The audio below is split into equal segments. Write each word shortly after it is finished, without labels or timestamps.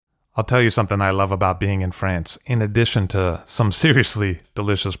I'll tell you something I love about being in France, in addition to some seriously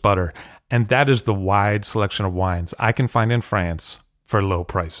delicious butter, and that is the wide selection of wines I can find in France for low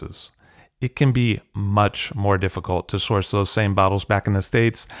prices. It can be much more difficult to source those same bottles back in the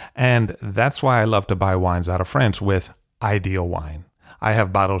States, and that's why I love to buy wines out of France with Ideal Wine. I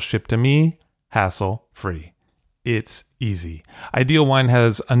have bottles shipped to me, hassle-free. It's easy. Ideal Wine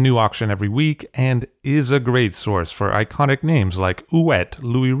has a new auction every week and is a great source for iconic names like Ouet,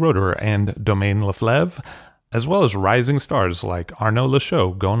 Louis Roeder, and Domaine Leflevre, as well as rising stars like Arnaud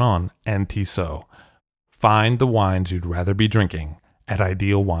Lachaud, Gonon, and Tissot. Find the wines you'd rather be drinking at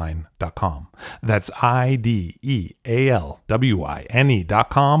idealwine.com. That's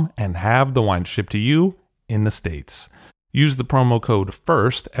IDEALWINE.com and have the wine shipped to you in the States. Use the promo code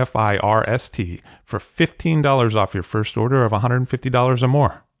FIRST, F-I-R-S-T, for $15 off your first order of $150 or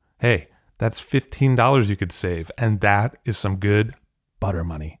more. Hey, that's $15 you could save, and that is some good butter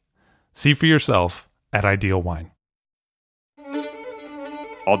money. See for yourself at Ideal Wine.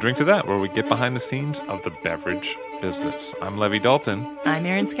 I'll drink to that, where we get behind the scenes of the beverage business. I'm Levi Dalton. I'm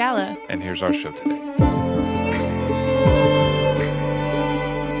Erin Scala. And here's our show today.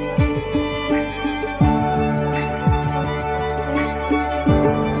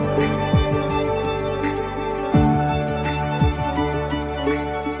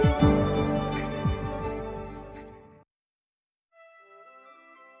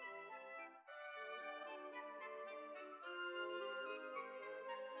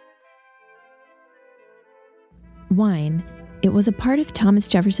 Wine, it was a part of Thomas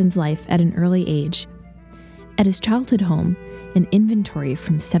Jefferson's life at an early age. At his childhood home, an inventory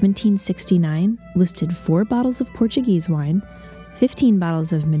from 1769 listed 4 bottles of Portuguese wine, 15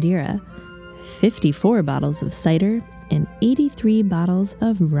 bottles of Madeira, 54 bottles of cider, and 83 bottles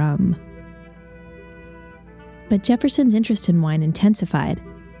of rum. But Jefferson's interest in wine intensified,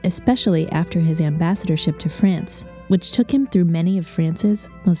 especially after his ambassadorship to France, which took him through many of France's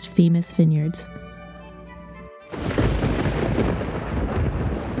most famous vineyards.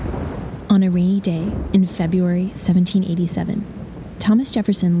 On a rainy day in February 1787, Thomas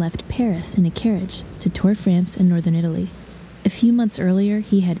Jefferson left Paris in a carriage to tour France and northern Italy. A few months earlier,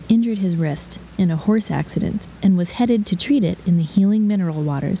 he had injured his wrist in a horse accident and was headed to treat it in the healing mineral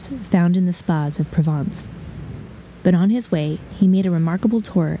waters found in the spas of Provence. But on his way, he made a remarkable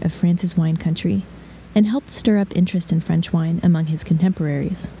tour of France's wine country and helped stir up interest in French wine among his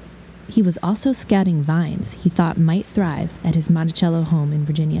contemporaries. He was also scouting vines he thought might thrive at his Monticello home in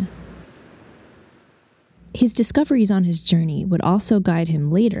Virginia. His discoveries on his journey would also guide him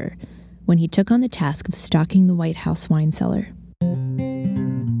later when he took on the task of stocking the White House wine cellar.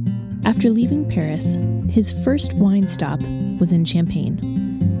 After leaving Paris, his first wine stop was in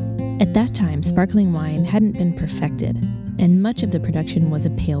Champagne. At that time, sparkling wine hadn't been perfected, and much of the production was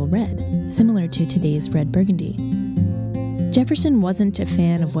a pale red, similar to today's red Burgundy. Jefferson wasn't a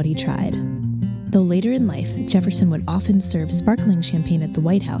fan of what he tried. Though later in life, Jefferson would often serve sparkling champagne at the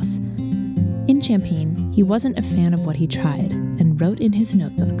White House. In Champagne, he wasn't a fan of what he tried and wrote in his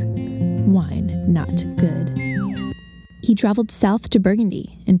notebook, "Wine not good." He traveled south to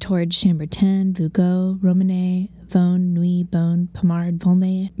Burgundy and toured Chambertin, Vougeot, Romanée, Beaune, Nuits, Beaune, Pommard,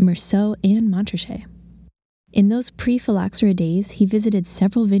 Volnay, Meursault, and Montrachet. In those pre-phylloxera days, he visited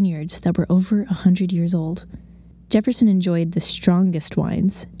several vineyards that were over 100 years old. Jefferson enjoyed the strongest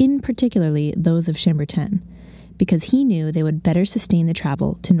wines, in particularly those of Chambertin, because he knew they would better sustain the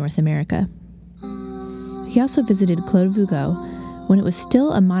travel to North America. He also visited Clos de Vougeot when it was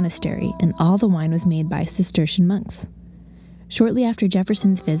still a monastery and all the wine was made by Cistercian monks. Shortly after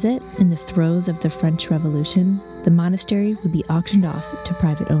Jefferson's visit, in the throes of the French Revolution, the monastery would be auctioned off to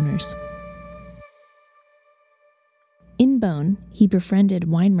private owners. In Beaune, he befriended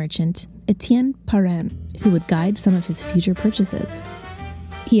wine merchant Etienne Parent, who would guide some of his future purchases.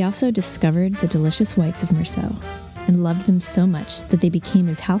 He also discovered the delicious whites of Meursault and loved them so much that they became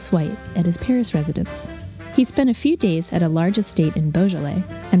his house white at his Paris residence. He spent a few days at a large estate in Beaujolais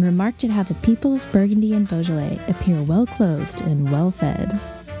and remarked at how the people of Burgundy and Beaujolais appear well-clothed and well-fed.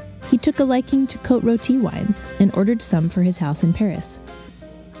 He took a liking to Côte Rôtie wines and ordered some for his house in Paris.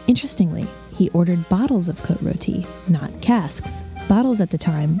 Interestingly, he ordered bottles of Côte Rôtie, not casks. Bottles at the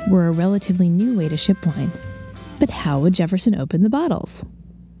time were a relatively new way to ship wine. But how would Jefferson open the bottles?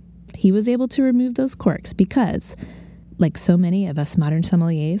 He was able to remove those corks because, like so many of us modern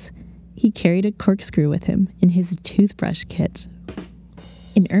sommeliers, he carried a corkscrew with him in his toothbrush kit.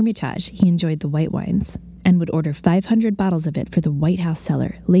 In Hermitage, he enjoyed the white wines and would order 500 bottles of it for the White House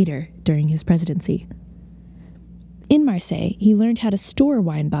cellar later during his presidency. In Marseille, he learned how to store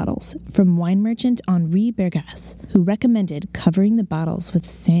wine bottles from wine merchant Henri Bergas, who recommended covering the bottles with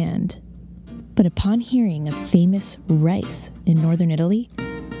sand. But upon hearing of famous rice in northern Italy,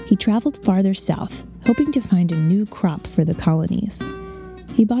 he traveled farther south, hoping to find a new crop for the colonies.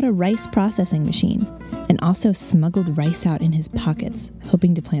 He bought a rice processing machine and also smuggled rice out in his pockets,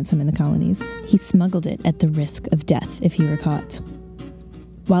 hoping to plant some in the colonies. He smuggled it at the risk of death if he were caught.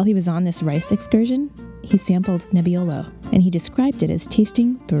 While he was on this rice excursion, he sampled Nebbiolo, and he described it as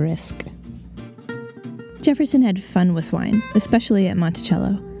tasting brisk. Jefferson had fun with wine, especially at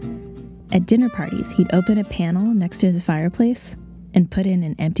Monticello. At dinner parties, he'd open a panel next to his fireplace and put in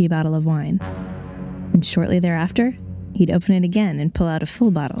an empty bottle of wine. And shortly thereafter, he'd open it again and pull out a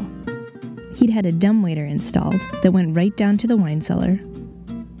full bottle. He'd had a dumbwaiter installed that went right down to the wine cellar.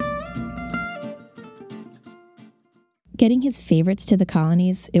 Getting his favorites to the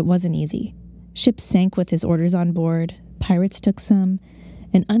colonies, it wasn't easy. Ships sank with his orders on board, pirates took some,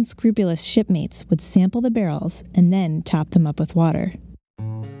 and unscrupulous shipmates would sample the barrels and then top them up with water.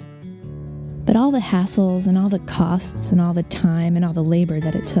 But all the hassles and all the costs and all the time and all the labor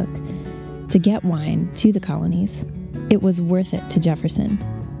that it took to get wine to the colonies, it was worth it to Jefferson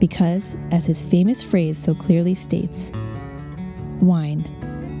because, as his famous phrase so clearly states, wine,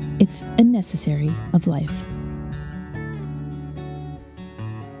 it's a necessary of life.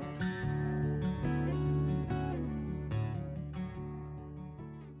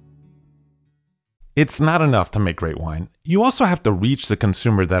 It's not enough to make great wine. You also have to reach the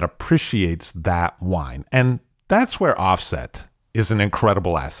consumer that appreciates that wine. And that's where Offset is an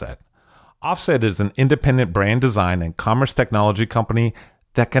incredible asset. Offset is an independent brand design and commerce technology company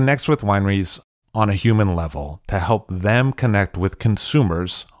that connects with wineries on a human level to help them connect with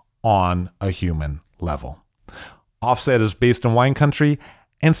consumers on a human level. Offset is based in wine country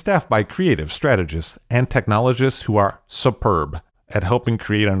and staffed by creative strategists and technologists who are superb at helping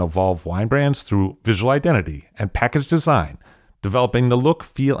create and evolve wine brands through visual identity and package design, developing the look,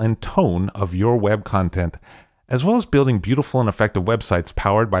 feel, and tone of your web content, as well as building beautiful and effective websites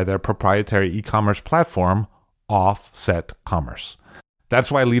powered by their proprietary e-commerce platform, Offset Commerce.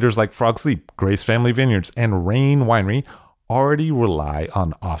 That's why leaders like Frog Sleep, Grace Family Vineyards, and Rain Winery already rely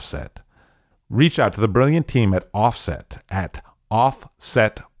on Offset. Reach out to the brilliant team at Offset at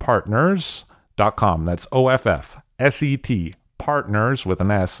offsetpartners.com. That's OFFSET partners with an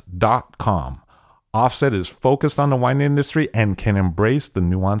S.com. Offset is focused on the wine industry and can embrace the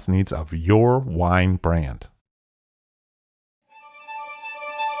nuanced needs of your wine brand.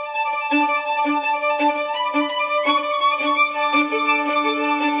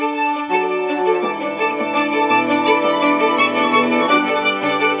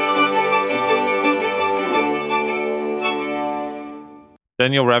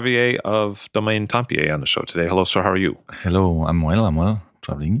 Daniel Ravier of Domaine Tempier on the show today. Hello, sir. How are you? Hello, I'm well,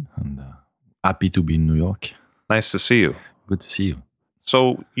 traveling, and happy to be in New York. Nice to see you. Good to see you.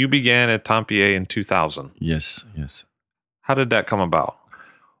 So you began at Tempier in 2000. Yes. How did that come about?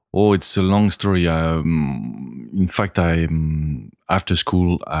 Oh, it's a long story. In fact, after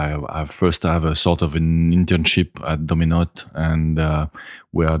school, I first have a sort of an internship at Dominot, and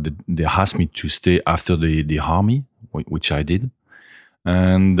where they asked me to stay after the army, which I did.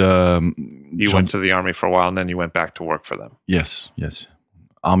 And you went to the army for a while, and then you went back to work for them. Yes.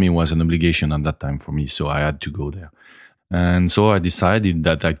 Army was an obligation at that time for me, so I had to go there. And so I decided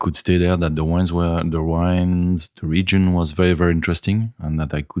that I could stay there, that the region was very, very interesting, and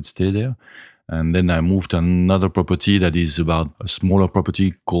that I could stay there. And then I moved to another property that is about a smaller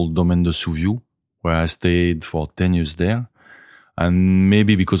property called Domaine de Souvieux, where I stayed for 10 years there. And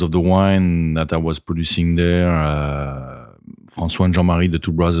maybe because of the wine that I was producing there, François and Jean-Marie, the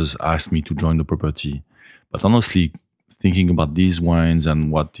two brothers, asked me to join the property. But honestly, thinking about these wines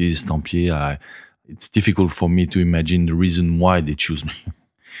and what is Tempier, it's difficult for me to imagine the reason why they choose me.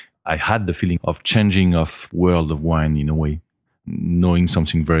 I had the feeling of changing of world of wine in a way, knowing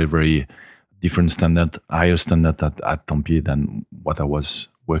something very, very different standard, higher standard at Tempier than what I was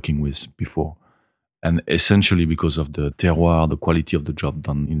working with before. And essentially because of the terroir, the quality of the job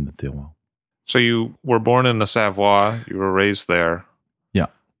done in the terroir. So you were born in the Savoie. You were raised there. Yeah.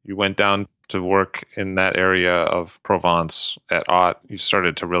 You went down to work in that area of Provence at Ott. You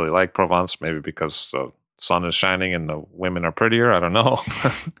started to really like Provence, maybe because the sun is shining and the women are prettier. I don't know.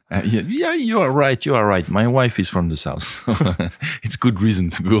 Yeah, you are right. My wife is from the south. So it's good reason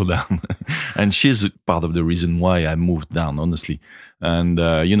to go down. And she's part of the reason why I moved down, honestly. And,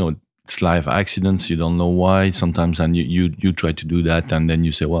 it's life accidents. You don't know why sometimes, and you try to do that, and then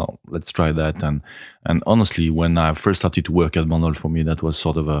you say, well, let's try that. And honestly, when I first started to work at Bandol, for me, that was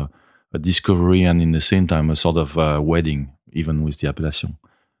sort of a a discovery and in the same time a sort of wedding, even with the appellation.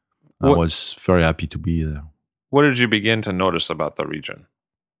 I was very happy to be there. What did you begin to notice about the region?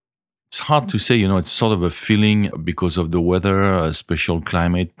 It's hard to say, it's sort of a feeling because of the weather, a special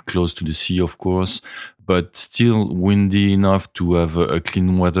climate, close to the sea, of course, but still windy enough to have a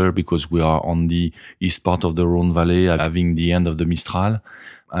clean weather because we are on the east part of the Rhône Valley, having the end of the Mistral.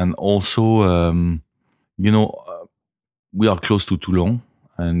 And also, we are close to Toulon.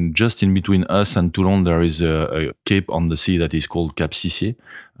 And just in between us and Toulon, there is a cape on the sea that is called Cap Sissier.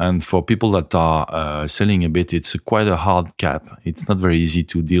 And for people that are sailing a bit, it's quite a hard cap. It's not very easy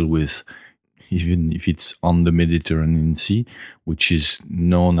to deal with, even if it's on the Mediterranean Sea, which is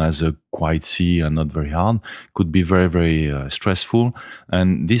known as a quiet sea and not very hard. Could be very, very stressful.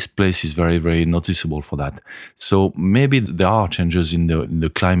 And this place is very, very noticeable for that. So maybe there are changes in the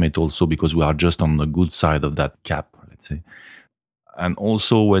climate also because we are just on the good side of that cap, let's say. And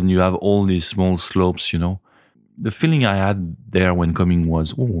also when you have all these small slopes, the feeling I had there when coming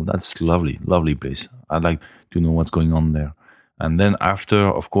was, oh, that's lovely, lovely place. I'd like to know what's going on there. And then after,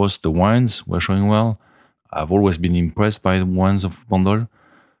 of course, the wines were showing well. I've always been impressed by the wines of Bandol.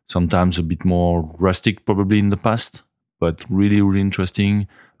 Sometimes a bit more rustic probably in the past, but really, really interesting.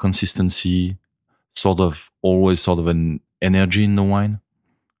 Consistency, always sort of an energy in the wine.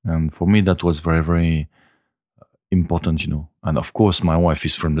 And for me, that was very, very important, And of course, my wife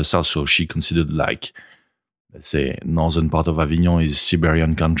is from the south, so she considered let's say, northern part of Avignon is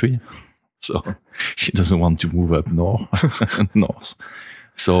Siberian country. So she doesn't want to move up north.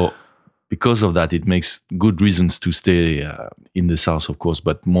 So because of that, it makes good reasons to stay in the south, of course,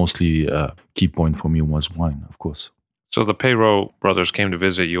 but mostly key point for me was wine, of course. So the Perrault brothers came to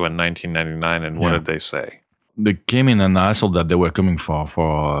visit you in 1999, and what did they say? They came in and I thought that they were coming for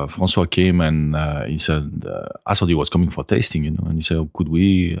François came and he said, I thought he was coming for tasting, and he said, could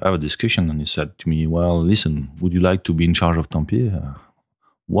we have a discussion? And he said to me, well, listen, would you like to be in charge of Tempier?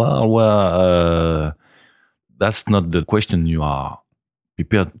 That's not the question you are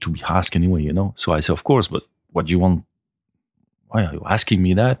prepared to be asked anyway, So I said, of course, but what do you want? Why are you asking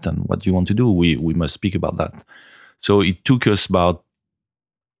me that? And what do you want to do? We must speak about that. So it took us about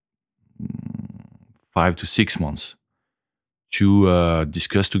 5 to 6 months to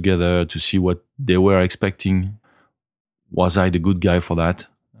discuss together, to see what they were expecting. Was I the good guy for that?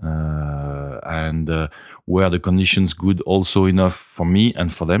 And were the conditions good also enough for me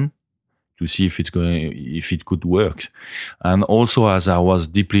and for them to see if it could work? And also, as I was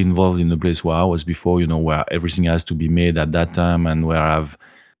deeply involved in the place where I was before, where everything has to be made at that time, and where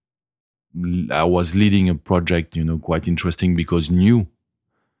I was leading a project, quite interesting because new,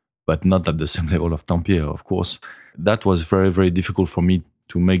 but not at the same level of Tempier, of course. That was very, very difficult for me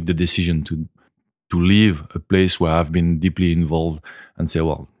to make the decision to leave a place where I've been deeply involved and say,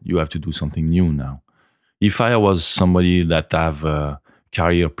 well, you have to do something new now. If I was somebody that have a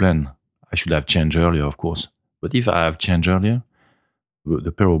career plan, I should have changed earlier, of course. But if I have changed earlier,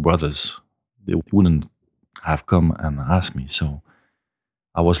 the Perrault brothers, they wouldn't have come and asked me. So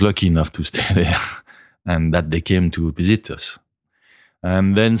I was lucky enough to stay there and that they came to visit us.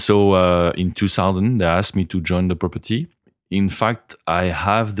 And then, in 2000, they asked me to join the property. In fact, I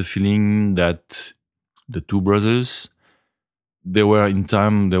have the feeling that the two brothers, they were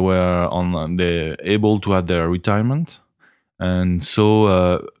able to have their retirement. And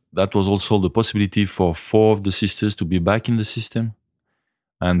so that was also the possibility for 4 of the sisters to be back in the system.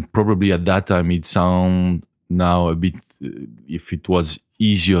 And probably at that time, it sounds now a bit, if it was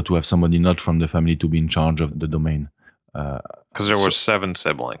easier to have somebody not from the family to be in charge of the domain. Because there were 7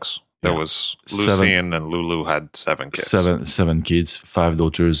 siblings. There was Lucien and Lulu had 7 kids. 7 kids, 5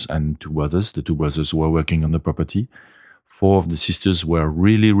 daughters and 2 brothers. The 2 brothers were working on the property. 4 of the sisters were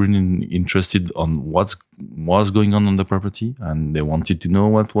really, really interested on what was going on the property, and they wanted to know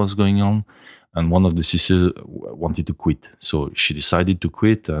what was going on. And one of the sisters wanted to quit. So she decided to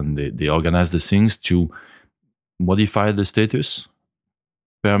quit, and they organized the things to modify the status,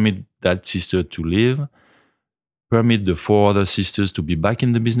 permit that sister to leave, permit the 4 other sisters to be back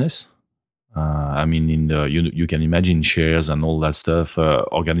in the business. You can imagine shares and all that stuff,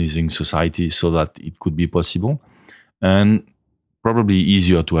 organizing society so that it could be possible. And probably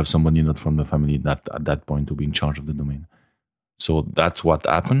easier to have somebody not from the family at that point to be in charge of the domain. So that's what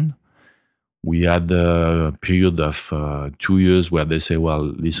happened. We had a period of 2 years where they say, well,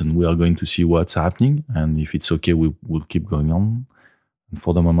 listen, we are going to see what's happening. And if it's okay, we will keep going on. And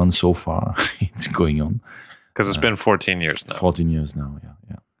for the moment, so far, it's going on. Because it's been 14 years now. 14 years now,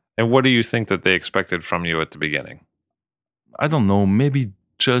 yeah. And what do you think that they expected from you at the beginning? I don't know. Maybe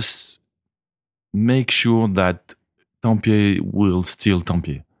just make sure that Tempier will still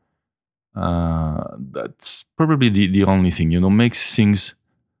Tempier. That's probably the only thing, makes things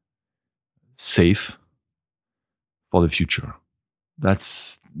safe for the future.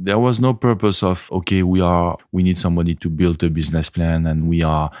 There was no purpose of, okay, we need somebody to build a business plan, and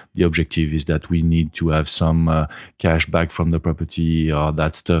the objective is that we need to have some cash back from the property, or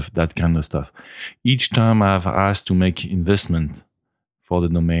that kind of stuff. Each time I've asked to make investment for the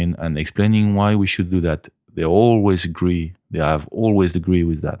domain and explaining why we should do that, they always agree. They have always agreed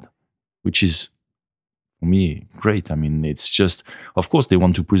with that, which is, for me, great. I mean, it's just, of course, they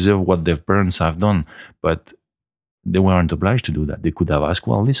want to preserve what their parents have done, but they weren't obliged to do that. They could have asked,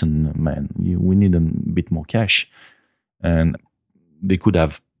 well, listen, man, we need a bit more cash. And they could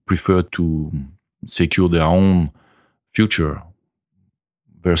have preferred to secure their own future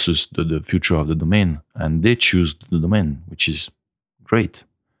versus the future of the domain. And they choose the domain, which is great,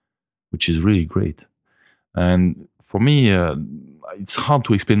 which is really great. And for me, it's hard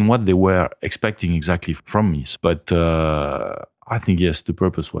to explain what they were expecting exactly from me. But I think, yes, the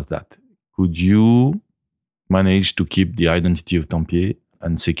purpose was that. Could you manage to keep the identity of Tempier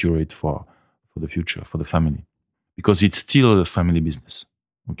and secure it for the future, for the family? Because it's still a family business,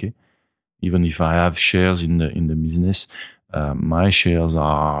 okay? Even if I have shares in the business, my shares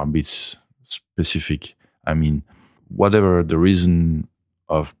are a bit specific. I mean, whatever the reason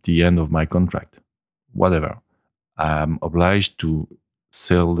of the end of my contract, whatever, I'm obliged to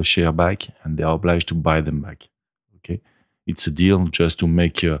sell the share back, and they are obliged to buy them back, okay? It's a deal just to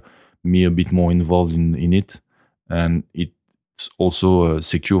make me a bit more involved in it, and it's also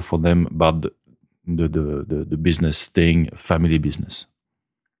secure for them about the business staying a family business,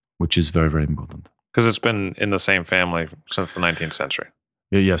 which is very, very important. Because it's been in the same family since the 19th century.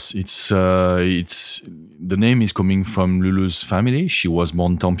 Yes, it's the name is coming from Lulu's family. She was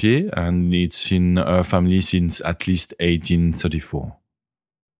born Tempier, and it's in her family since at least 1834.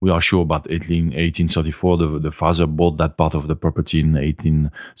 We are sure about 1834. The father bought that part of the property in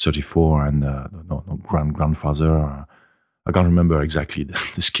 1834, and grandfather, I can't remember exactly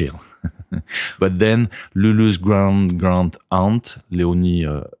the scale. But then Lulu's grand aunt, Léonie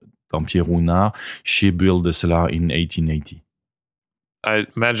Tempier-Rounard, she built the cellar in 1880. I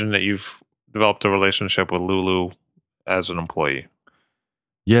imagine that you've developed a relationship with Lulu as an employee.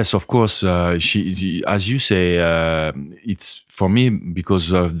 Yes, of course. She, as you say, it's for me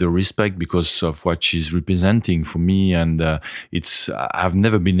because of the respect, because of what she's representing for me, and I've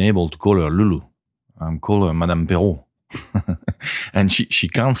never been able to call her Lulu. I'm call her Madame Perrault, and she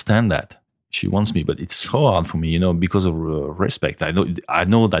can't stand that. She wants me, but it's so hard for me, because of respect. I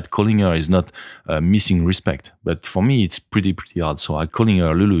know that calling her is not missing respect, but for me it's pretty hard. So calling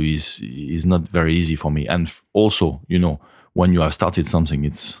her Lulu is not very easy for me, and also, when you have started something,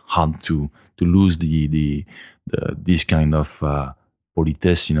 it's hard to lose the this kind of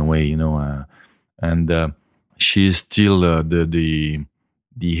politesse in a way, and she is still the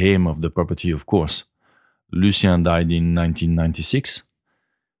aim of the property, of course. Lucien died in 1996.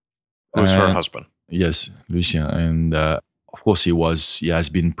 Who's her husband? Yes, Lucien, and of course he has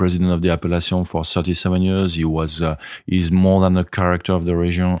been president of the appellation for 37 years. He's more than a character of the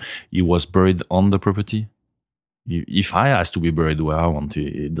region. He was buried on the property. If I ask to be buried where I want,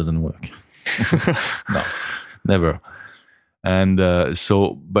 it doesn't work. No, never. And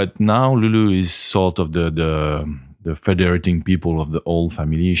but now Lulu is sort of the federating people of the whole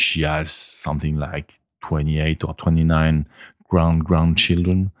family. She has something like 28 or 29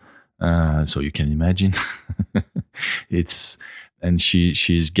 grandchildren. So you can imagine, and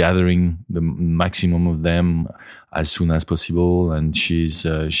she's gathering the maximum of them as soon as possible, and she's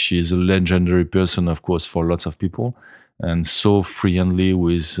a legendary person, of course, for lots of people, and so friendly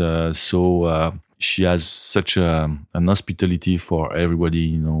with she has such an hospitality for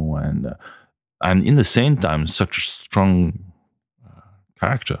everybody, and in the same time such a strong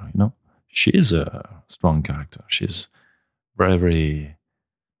character. She is a strong character. She's very, very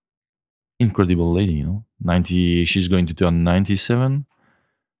incredible lady, 90. She's going to turn 97.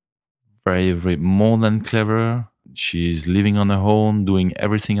 Very, very more than clever. She's living on her own, doing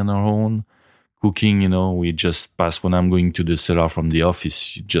everything on her own. Cooking, we just pass when I'm going to the cellar from the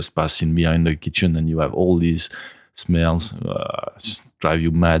office. You just pass in behind the kitchen, and you have all these smells, drive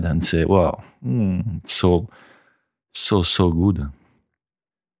you mad, and say, "Wow, so good."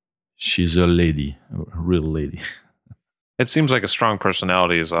 She's a lady, a real lady. It seems like a strong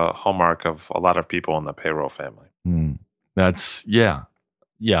personality is a hallmark of a lot of people in the Perrault family. That's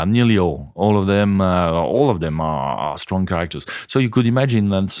nearly all. All of them are strong characters. So you could imagine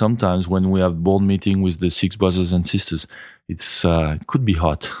that sometimes when we have board meeting with the 6 brothers and sisters, it could be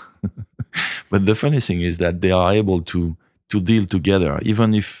hot. But the funny thing is that they are able to deal together,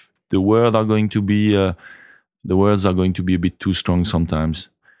 even if the words are going to be a bit too strong sometimes.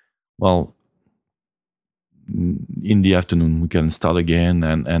 Well, in the afternoon we can start again,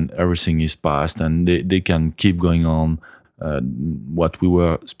 and everything is past, and they can keep going on what we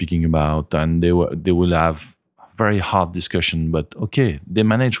were speaking about, and they will have very hard discussion, but okay, they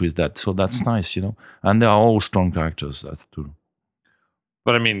manage with that, so that's nice, and they are all strong characters, that's true.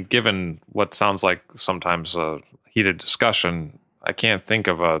 But I mean, given what sounds like sometimes a heated discussion, I can't think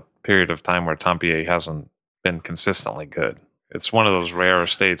of a period of time where Tempier hasn't been consistently good. It's one of those rare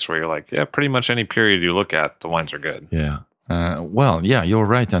estates where you're like, yeah, pretty much any period you look at, the wines are good. Yeah. Well, yeah, you're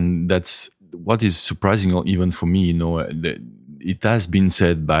right. And that's what is surprising, even for me, it has been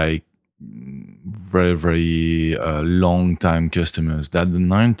said by very, very long-time customers that the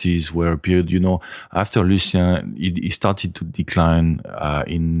 90s were a period, after Lucien, he started to decline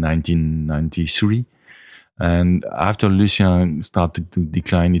in 1993. And after Lucien started to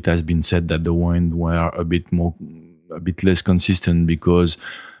decline, it has been said that the wines were a bit less consistent because,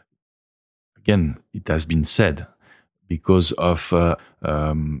 again, it has been said, because of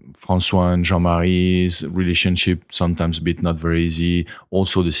Francois and Jean-Marie's relationship, sometimes a bit not very easy.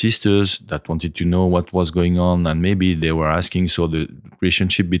 Also the sisters that wanted to know what was going on, and maybe they were asking, so the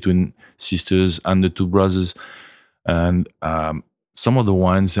relationship between sisters and the two brothers. And some of the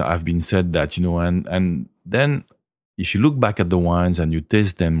wines have been said that, and then if you look back at the wines and you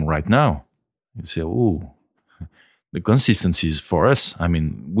taste them right now, you say, oh, the consistency is for us. I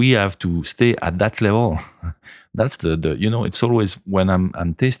mean, we have to stay at that level. That's the it's always when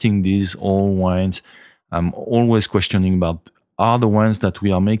I'm tasting these old wines, I'm always questioning about, are the wines that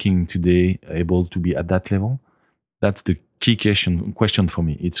we are making today able to be at that level? That's the key question for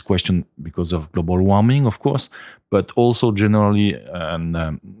me. It's question because of global warming, of course, but also generally,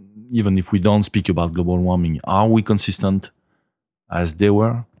 and even if we don't speak about global warming, are we consistent as they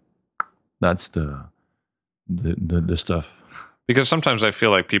were? That's the stuff. Because sometimes I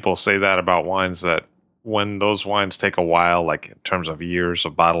feel like people say that about wines, that when those wines take a while, like in terms of years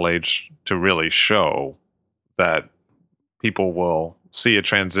of bottle age to really show, that people will see a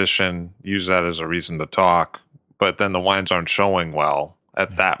transition, use that as a reason to talk, but then the wines aren't showing well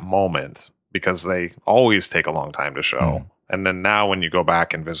at that moment because they always take a long time to show. And then now when you go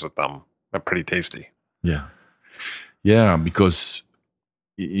back and visit them, they're pretty tasty. Yeah. Yeah, because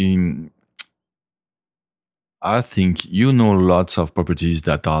I think lots of properties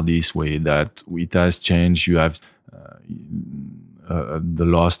that are this way, that it has changed. You have the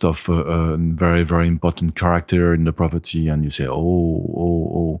loss of a very, very important character in the property, and you say,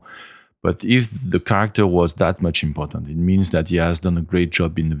 oh. But if the character was that much important, it means that he has done a great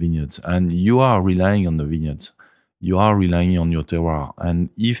job in the vineyards, and you are relying on the vineyards. You are relying on your terroir. And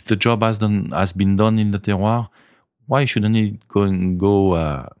if the job has been done in the terroir, why shouldn't it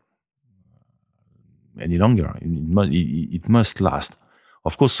go any longer? It must last.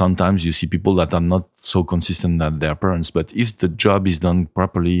 Of course, sometimes you see people that are not so consistent at their parents, but if the job is done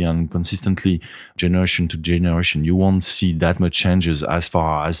properly and consistently, generation to generation, you won't see that much changes as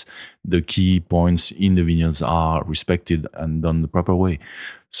far as the key points in the vineyards are respected and done the proper way.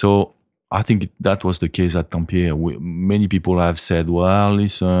 So I think that was the case at Tempier. Many people have said, well,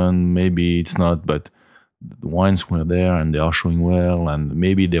 listen, maybe it's not, but the wines were there and they are showing well, and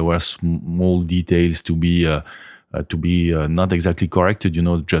maybe there were small details to be not exactly corrected,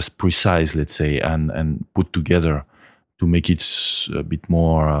 just precise, let's say, and put together to make it a bit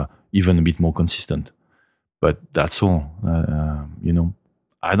more, even a bit more consistent. But that's all.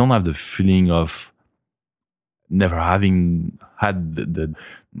 I don't have the feeling of never having had the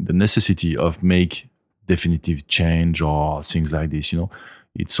necessity of make definitive change or things like this.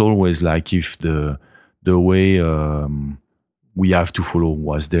 It's always like if the way we have to follow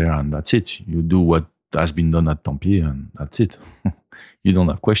was there, and that's it. You do what has been done at Tempier, and that's it. You don't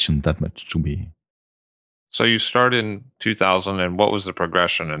have questions that much to be. So you started in 2000, and what was the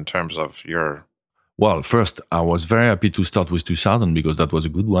progression in terms of your... Well, first, I was very happy to start with 2000 because that was a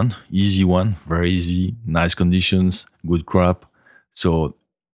good one, easy one, very easy, nice conditions, good crop. So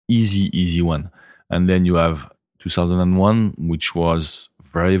easy one. And then you have 2001, which was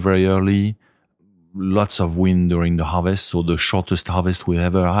very, very early, lots of wind during the harvest, so the shortest harvest we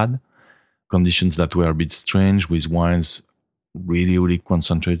ever had. Conditions that were a bit strange, with wines really, really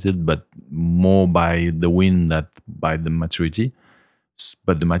concentrated, but more by the wind than by the maturity.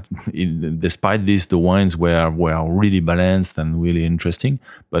 But despite this, the wines were really balanced and really interesting,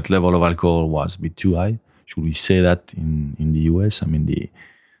 but level of alcohol was a bit too high. Should we say that in the US? I mean,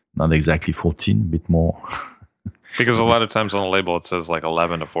 not exactly 14, a bit more. Because a lot of times on the label it says like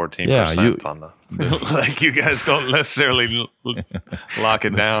 11 to 14% on the like you guys don't necessarily lock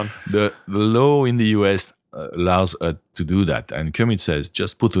it down. The law in the US allows to do that, and Kermit says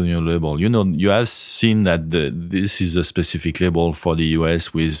just put on your label. You have seen that this is a specific label for the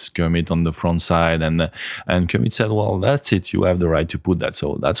US with Kermit on the front side, and Kermit said, well, that's it, you have the right to put that,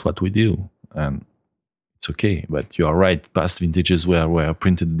 so that's what we do, and it's okay. But you are right, past vintages were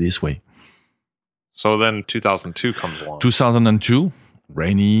printed this way. So then 2002 comes along. 2002,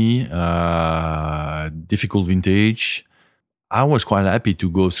 rainy, difficult vintage. I was quite happy to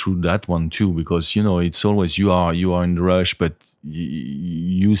go through that one too, because it's always you are in the rush, but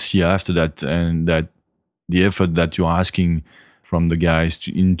you see after that, and that the effort that you're asking from the guys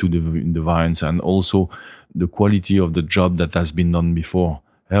into the vines, and also the quality of the job that has been done before,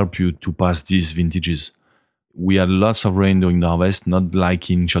 help you to pass these vintages. We had lots of rain during the harvest, not like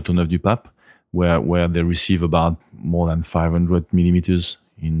in Châteauneuf-du-Pape, where they receive about more than 500 millimeters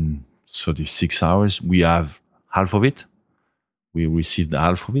in 36 hours. We have half of it. We received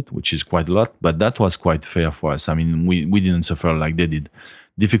half of it, which is quite a lot, but that was quite fair for us. I mean, we didn't suffer like they did.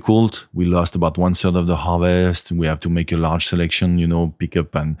 Difficult. We lost about 1/3 of the harvest. We have to make a large selection, pick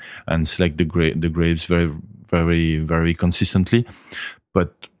up and select the grapes very, very, very consistently.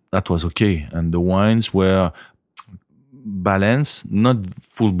 But that was okay. And the wines were balanced, not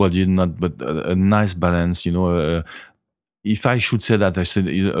full-bodied, but a nice balance. If I should say that, I said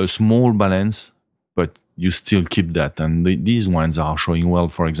a small balance, but you still keep that. And these wines are showing well.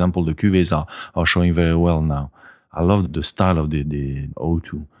 For example, the cuvées are showing very well now. I love the style of the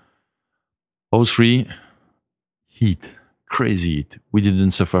 02. 03, heat, crazy heat. We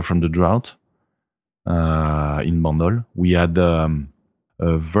didn't suffer from the drought in Bandol. We had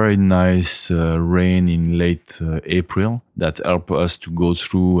a very nice rain in late April that helped us to go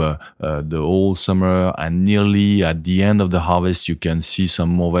through the whole summer, and nearly at the end of the harvest you can see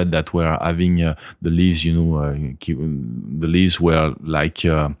some Mourvèdre that were having the leaves, the leaves were like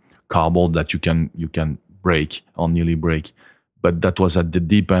cardboard that you can break or nearly break, but that was at the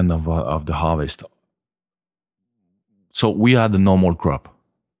deep end of the harvest. So we had a normal crop,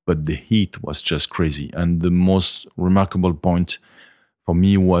 but the heat was just crazy. And the most remarkable point for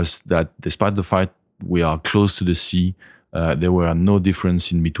me was that despite the fact we are close to the sea, there were no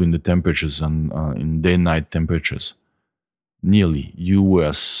difference in between the temperatures and in day-night temperatures. Nearly, you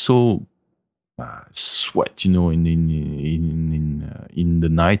were so sweat, in the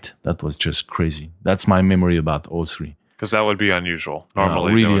night. That was just crazy. That's my memory about 03. Because that would be unusual.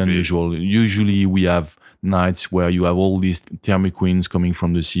 Normally, really unusual. Usually, we have nights where you have all these thermic winds coming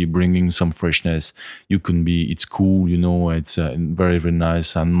from the sea, bringing some freshness. It's cool, it's very, very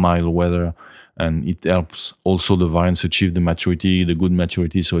nice and mild weather, and it helps also the vines achieve the good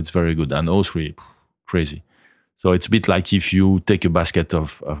maturity. So it's very good. And 03, crazy. So it's a bit like if you take a basket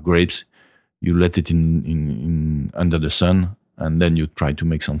of grapes, you let it in under the sun, and then you try to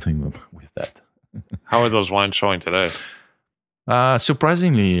make something with that. How are those wines showing today?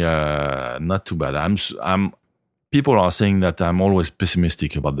 Surprisingly, not too bad. People are saying that I'm always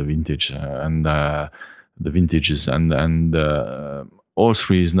pessimistic about the vintage and the vintages, and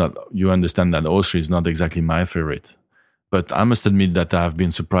 03 is not. You understand that 03 is not exactly my favorite, but I must admit that I have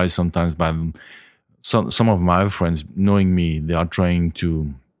been surprised sometimes by some of my friends. Knowing me, they are trying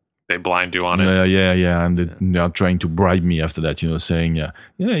to. They blind you on it. Yeah, and they are trying to bribe me after that, saying,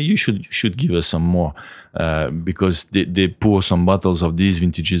 you should give us some more, because they pour some bottles of these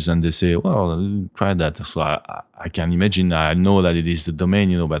vintages and they say, well, try that. So I can imagine, I know that it is the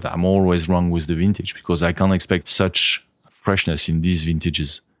domain, but I'm always wrong with the vintage, because I can't expect such freshness in these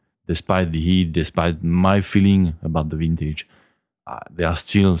vintages, despite the heat, despite my feeling about the vintage. There are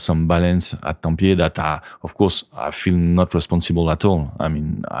still some balance at Tempier that, of course, I feel not responsible at all. I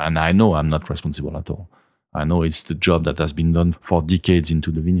mean, and I know I'm not responsible at all. I know it's the job that has been done for decades into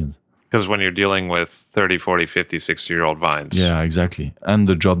the vineyards. Because when you're dealing with 30, 40, 50, 60-year-old vines. Yeah, exactly. And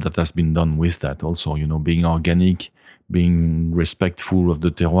the job that has been done with that also, being organic, being respectful of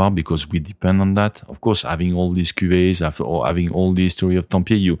the terroir, because we depend on that. Of course, having all these cuvées, or having all the history of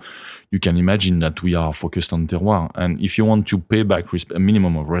Tempier, you can imagine that we are focused on terroir. And if you want to pay back a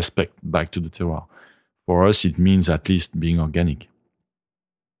minimum of respect back to the terroir, for us, it means at least being organic.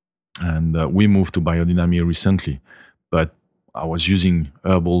 And we moved to biodynamic recently, but I was using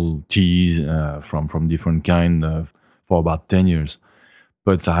herbal teas from different kind for about 10 years.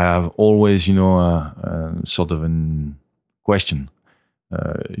 But I have always, sort of a question.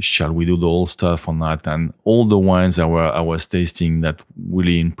 Shall we do the whole stuff or not? And all the wines I was tasting that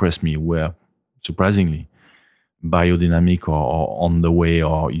really impressed me were, surprisingly, biodynamic or on the way,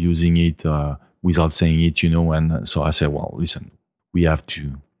 or using it without saying it, And so I said, well, listen, we have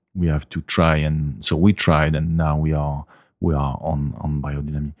to try, and so we tried, and now we are on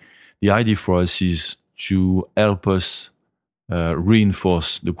biodynamic. The idea for us is to help us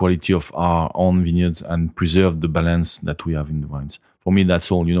reinforce the quality of our own vineyards and preserve the balance that we have in the vines. For me,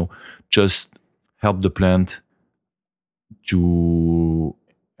 that's all. Just help the plant to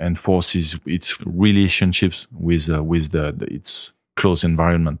enforce its relationships with its close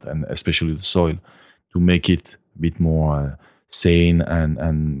environment, and especially the soil, to make it a bit more sane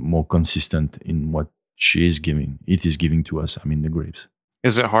and more consistent in what it is giving to us. I mean, the grapes.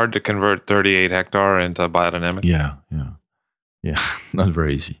 Is it hard to convert 38 hectare into biodynamic? Yeah, not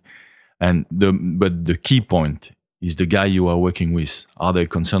very easy. But the key point is the guy you are working with. Are they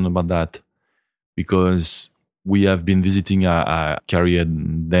concerned about that? Because we have been visiting, I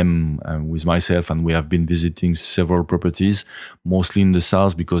carried them with myself, and we have been visiting several properties, mostly in the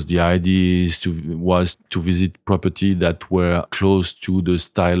south, because the idea was to visit property that were close to the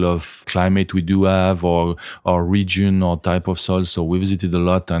style of climate we do have, or region or type of soil. So we visited a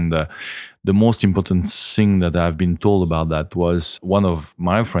lot, and the most important thing that I've been told about that was one of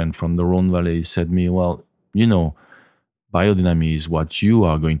my friends from the Rhone Valley said to me, well, biodynamic is what you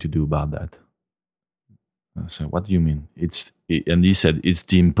are going to do about that. I said, what do you mean? And he said, it's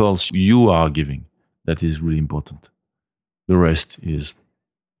the impulse you are giving that is really important. The rest is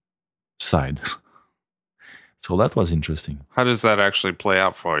side. So that was interesting. How does that actually play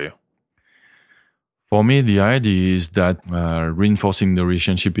out for you? For me, the idea is that reinforcing the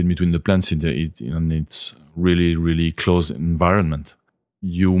relationship in between the plants in its really, really close environment.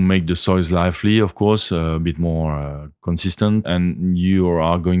 You make the soils lively, of course, a bit more consistent, and you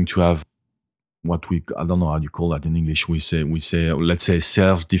are going to have I don't know how you call that in English. We say, let's say,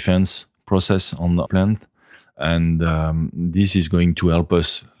 self-defense process on the plant. And this is going to help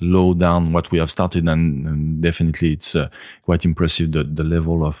us low down what we have started. And definitely it's quite impressive, the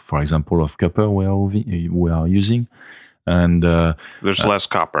level of, for example, of copper we are using. And there's less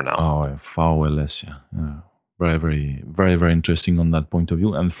copper now. Oh, far way less, yeah. Very, very, very, very interesting on that point of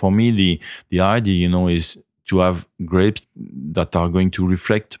view. And for me, the idea, is to have grapes that are going to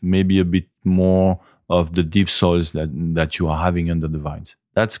reflect maybe a bit more of the deep soils that you are having under the vines.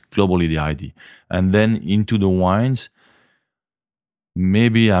 That's globally the idea. And then into the wines,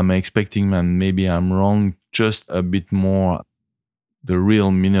 maybe I'm expecting, and maybe I'm wrong, just a bit more the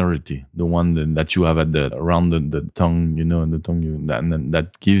real minerality, the one that you have around the tongue, and the tongue, and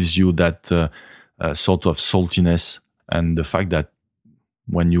that gives you that sort of saltiness, and the fact that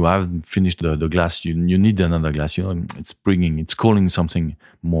when you have finished the glass, you need another glass. It's calling something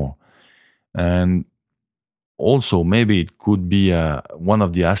more. And also, maybe it could be one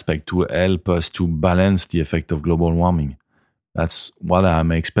of the aspects to help us to balance the effect of global warming. That's what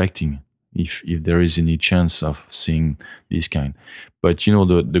I'm expecting, if there is any chance of seeing this kind. But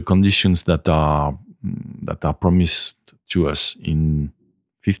the conditions that are promised to us in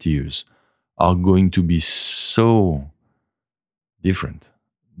 50 years are going to be so different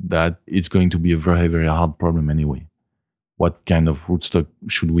that it's going to be a very, very hard problem anyway. What kind of rootstock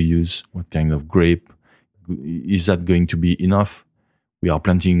should we use? What kind of grape? Is that going to be enough? We are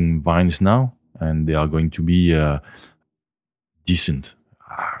planting vines now, and they are going to be decent.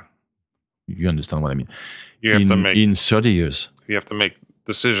 You understand what I mean? You have to make in 30 years. You have to make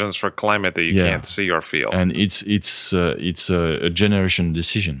decisions for climate that you can't see or feel, and it's a generation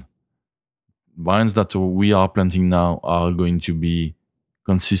decision. Vines that we are planting now are going to be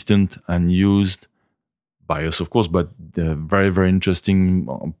consistent and used by us, of course, but the very, very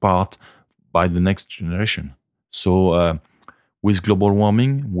interesting part by the next generation. So with global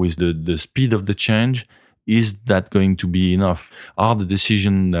warming, with the speed of the change, is that going to be enough? Are the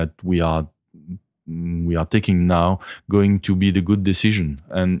decisions that we are taking now going to be the good decision?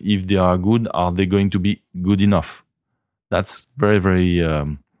 And if they are good, are they going to be good enough? That's very, very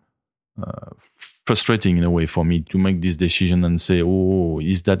frustrating in a way for me to make this decision and say, oh,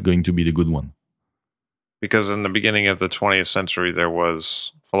 is that going to be the good one? Because in the beginning of the 20th century, there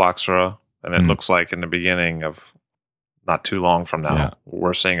was phylloxera, and it looks like in the beginning of not too long from now,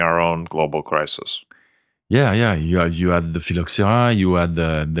 we're seeing our own global crisis. Yeah. You had the phylloxera, you had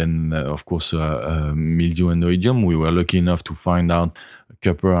then, of course, mildew and oidium. We were lucky enough to find out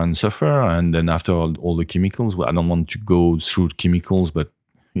copper and sulfur, and then after all the chemicals, I don't want to go through chemicals, but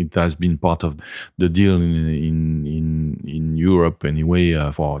it has been part of the deal in Europe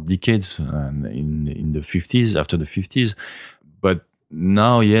anyway for decades, and in the 50s, after the 50s. But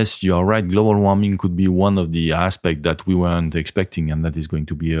now, yes, you are right. Global warming could be one of the aspects that we weren't expecting, and that is going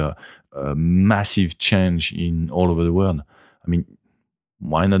to be a massive change in all over the world. I mean,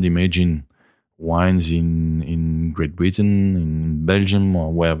 why not imagine wines in Great Britain, in Belgium,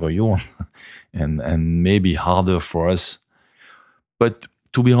 or wherever you want, and maybe harder for us. But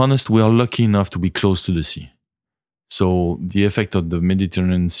to be honest, we are lucky enough to be close to the sea. So the effect of the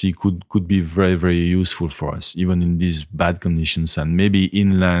Mediterranean Sea could be very, very useful for us, even in these bad conditions. And maybe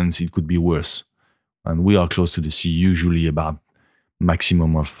inland it could be worse. And we are close to the sea, usually about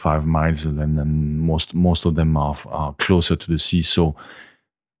maximum of 5 miles, and then most of them are closer to the sea. So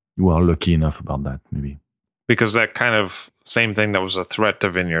you are lucky enough about that, maybe. Because that kind of same thing that was a threat to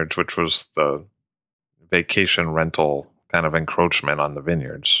vineyards, which was the vacation rental kind of encroachment on the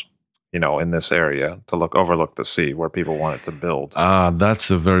vineyards, in this area to overlook the sea where people wanted to build. That's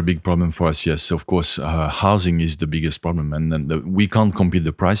a very big problem for us. Yes, of course, housing is the biggest problem, and we can't compete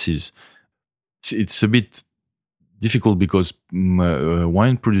the prices. It's a bit difficult because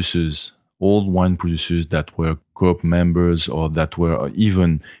wine producers, old wine producers that were co-op members or that were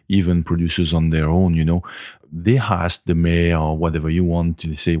even producers on their own, they asked the mayor or whatever you want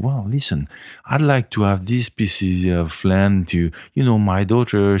to say, well, listen, I'd like to have these pieces of land to, my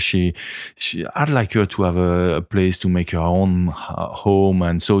daughter, I'd like her to have a place to make her own home.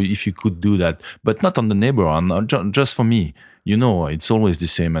 And so if you could do that, but not on the neighbor, just for me. It's always the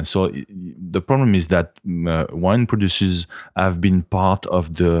same. And so the problem is that wine producers have been part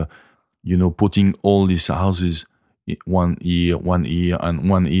of the, putting all these houses 1 year.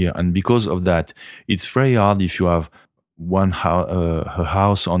 And because of that, it's very hard if you have a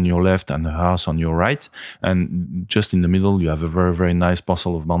house on your left and a house on your right. And just in the middle, you have a very, very nice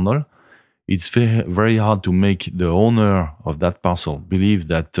parcel of bundle. It's very, very hard to make the owner of that parcel believe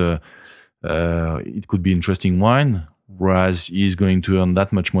that it could be interesting wine, whereas he's going to earn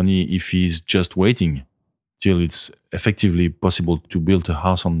that much money if he's just waiting till it's effectively possible to build a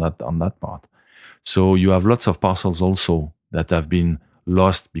house on that part. So you have lots of parcels also that have been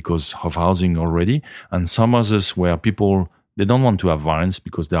lost because of housing already, and some others where people, they don't want to have vines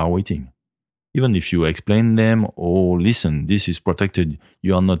because they are waiting. Even if you explain them, listen, this is protected,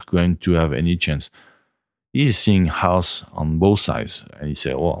 you are not going to have any chance. He's seeing house on both sides, and he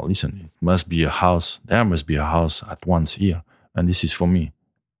say, listen, it must be a house. There must be a house at once here, and this is for me,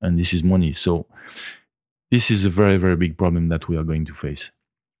 and this is money. So this is a very, very big problem that we are going to face.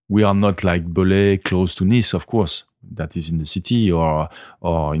 We are not like Belay, close to Nice, of course. That is in the city, or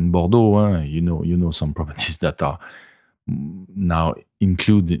in Bordeaux. You know some properties that are now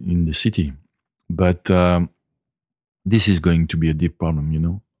included in the city. But this is going to be a deep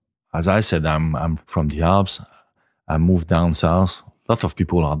problem. As I said, I'm from the Alps. I moved down south. A lot of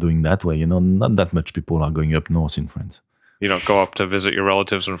people are doing that way. Not that much people are going up north in France. You don't go up to visit your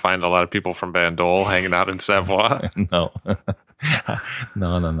relatives and find a lot of people from Bandol hanging out in Savoie? No.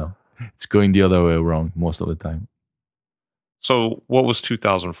 No. It's going the other way around most of the time. So what was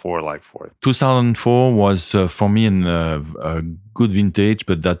 2004 like for you? 2004 was, for me, a good vintage,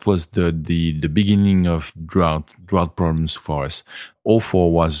 but that was the beginning of drought problems for us.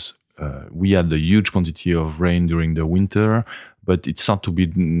 2004 was, we had a huge quantity of rain during the winter, but it started to be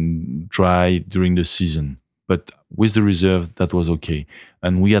dry during the season. But with the reserve, that was okay.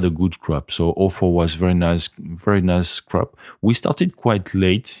 And we had a good crop. So 2004 was very nice crop. We started quite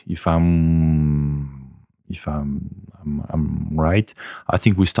late, if I'm right. I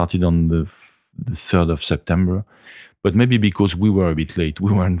think we started on the 3rd of September, but maybe because we were a bit late,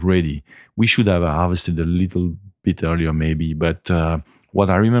 we weren't ready. We should have harvested a little bit earlier, maybe. But what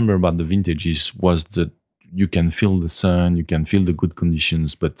I remember about the vintage was that you can feel the sun, you can feel the good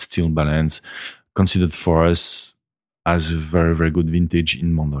conditions, but still balanced. Considered for us as a very, very good vintage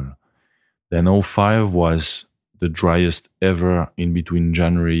in Mandel. Then 2005 was the driest ever in between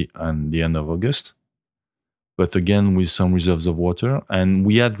January and the end of August. But again, with some reserves of water. And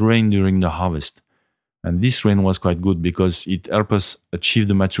we had rain during the harvest. And this rain was quite good because it helped us achieve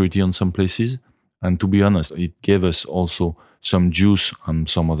the maturity on some places. And to be honest, it gave us also some juice on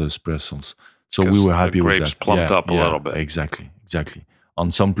some other parcels. So we were happy with that. Grapes plumped up a little bit. Exactly. On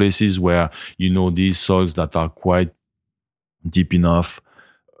some places where, these soils that are quite deep enough,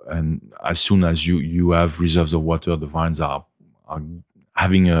 and as soon as you have reserves of water, the vines are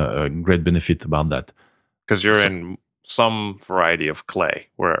having a great benefit about that. Because you're in some variety of clay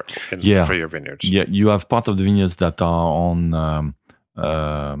for your vineyards. Yeah, you have part of the vineyards that are on,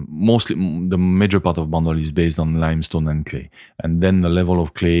 mostly the major part of Bandol is based on limestone and clay. And then the level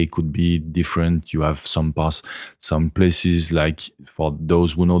of clay could be different. You have some places, like for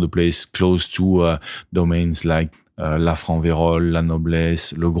those who know the place, close to domains like La Franc-Vérole, La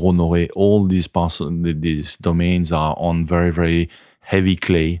Noblesse, Le Gros Noré. All these domains are on very, very heavy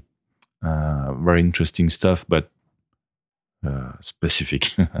clay. Very interesting stuff, but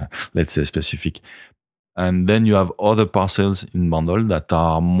specific, let's say specific. And then you have other parcels in Bandol that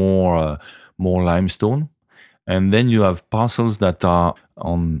are more limestone. And then you have parcels that are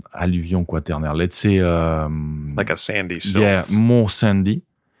on alluvion quaternaire. Let's say like a sandy silt. Yeah, more sandy,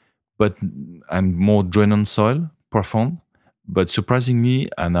 and more drained soil, profound. But surprisingly,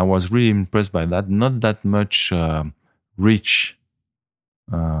 and I was really impressed by that, not that much rich.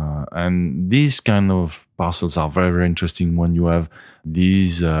 And these kind of parcels are very, very interesting when you have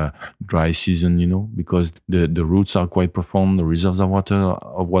these dry season, because the roots are quite profound, the reserves of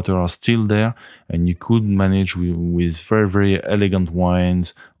water are still there, and you could manage with very, very elegant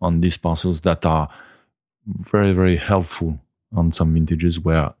wines on these parcels that are very, very helpful on some vintages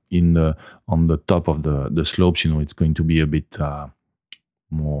where on the top of the slopes, it's going to be a bit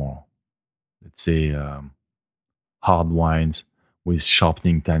more, let's say, hard wines with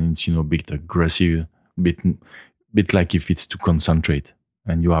sharpening tannins, a bit aggressive, bit like if it's to concentrate.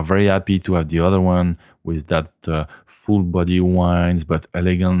 And you are very happy to have the other one with that full body wines, but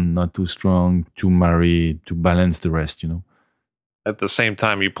elegant, not too strong, too marry, to balance the rest, At the same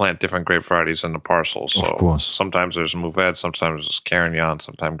time, you plant different grape varieties in the parcels. So of course. Sometimes there's Mourvèdre, sometimes there's Carignan,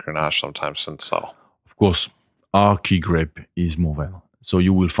 sometimes Grenache, sometimes Cinsault. Of course, our key grape is Mourvèdre. So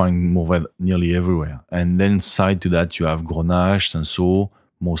you will find Mourvèdre nearly everywhere. And then side to that, you have Grenache, Cinsault,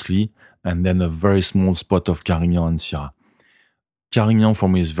 mostly, and then a very small spot of Carignan and Syrah. Carignan for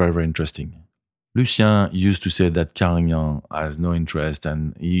me is very, very interesting. Lucien used to say that Carignan has no interest,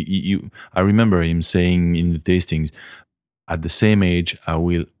 and I remember him saying in the tastings, at the same age, I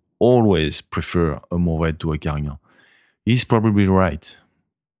will always prefer a Mourvèdre to a Carignan. He's probably right.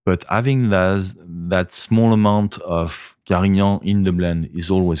 But having that small amount of Carignan in the blend is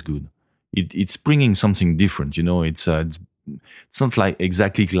always good. It's bringing something different, It's not like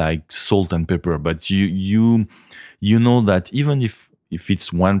exactly like salt and pepper, but you know that even if it's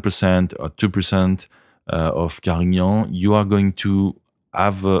 1% or 2% of Carignan, you are going to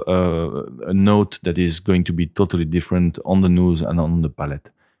have a note that is going to be totally different on the nose and on the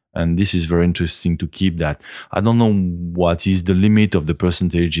palate. And this is very interesting to keep that. I don't know what is the limit of the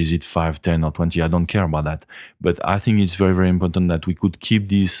percentage. Is it 5, 10 or 20? I don't care about that. But I think it's very, very important that we could keep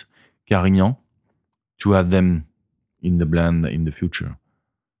these Carignan to have them in the blend in the future.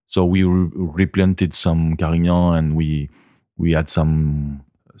 So we replanted some Carignan and we had some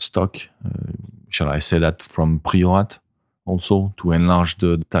stock, shall I say that, from Priorat also to enlarge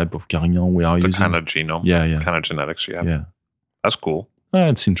the type of Carignan we are using. The kind of genome. Yeah. Kind of genetics you have. Yeah. That's cool.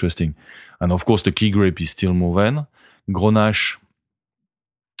 It's interesting. And of course, the key grape is still Mourvèdre. Grenache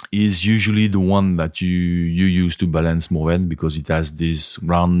is usually the one that you use to balance Mourvèdre because it has this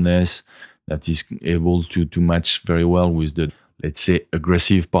roundness that is able to match very well with the, let's say,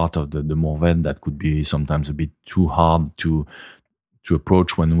 aggressive part of the Mourvèdre that could be sometimes a bit too hard to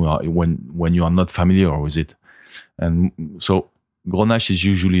approach when you are not familiar with it. And so Grenache is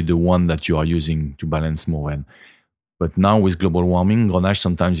usually the one that you are using to balance Mourvèdre. But now with global warming, Grenache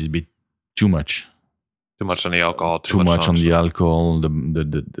sometimes is a bit too much. Too much on the alcohol. Too much on the alcohol.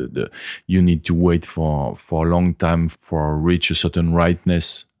 The you need to wait for a long time for reach a certain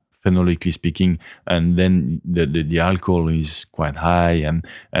ripeness, phenolically speaking, and then the alcohol is quite high,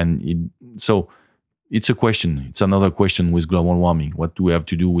 so it's a question. It's another question with global warming. What do we have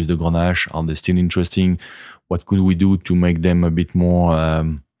to do with the Grenache? Are they still interesting? What could we do to make them a bit more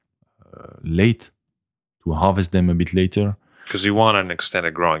late? To harvest them a bit later, because you want an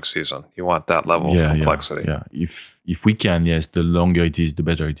extended growing season. You want that level of complexity. Yeah. If we can, yes, the longer it is, the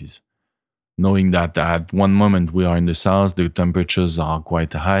better it is. Knowing that at one moment we are in the south, the temperatures are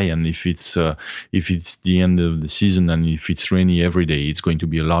quite high, and if it's the end of the season and if it's rainy every day, it's going to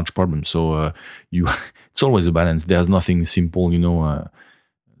be a large problem. So it's always a balance. There's nothing simple,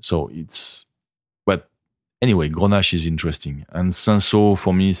 so it's. But anyway, Grenache is interesting, and Cinsault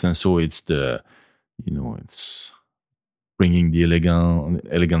for me, it's the. It's bringing the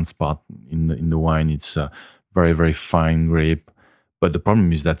elegant part in the wine. It's a very, very fine grape. But the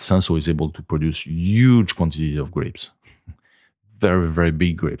problem is that Cinsault is able to produce huge quantities of grapes. Very, very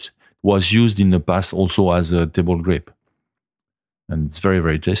big grapes. It was used in the past also as a table grape. And it's very,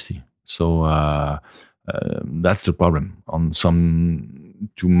 very tasty. So that's the problem.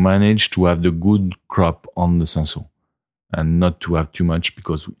 To manage to have the good crop on the Cinsault. And not to have too much,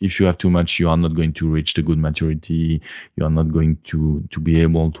 because if you have too much, you are not going to reach the good maturity. You are not going to be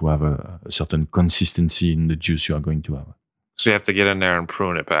able to have a certain consistency in the juice you are going to have. So you have to get in there and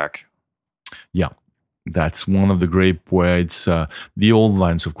prune it back. Yeah, that's one of the grape where it's the old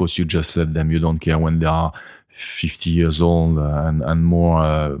vines. Of course, you just let them. You don't care when they are 50 years old and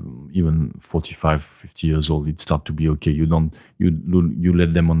more, even 45, 50 years old, it start to be okay. You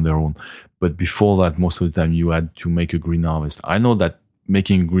let them on their own. But before that, most of the time you had to make a green harvest. I know that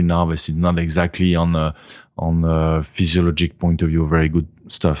making green harvest is not exactly on a physiologic point of view very good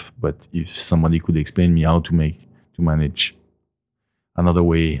stuff. But if somebody could explain me how to manage another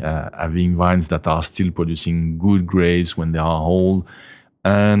way, having vines that are still producing good grapes when they are old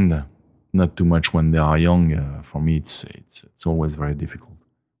and not too much when they are young, for me it's always very difficult.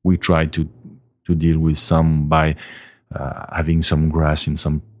 We try to deal with some by having some grass in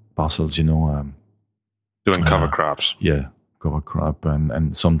some parcels, doing cover crops. Yeah, cover crop,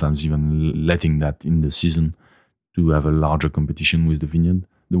 and sometimes even letting that in the season to have a larger competition with the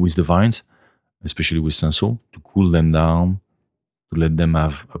vines, especially with Cinsault, to cool them down, to let them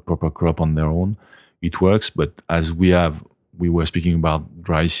have a proper crop on their own. It works, but as we were speaking about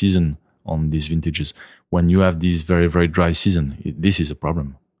dry season on these vintages. When you have this very, very dry season, this is a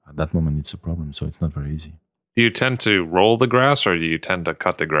problem. At that moment, it's a problem, so it's not very easy. Do you tend to roll the grass or do you tend to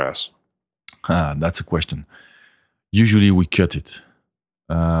cut the grass? That's a question. Usually we cut it.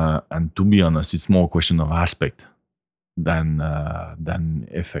 And to be honest, it's more a question of aspect than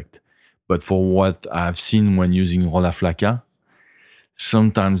effect. But for what I've seen when using Rolla Flaca,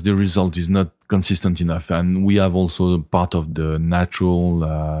 sometimes the result is not consistent enough. And we have also part of the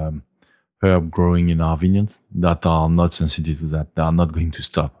natural herb growing in our vineyards that are not sensitive to that. They are not going to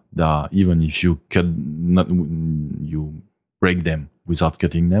stop. They are, even if you you break them without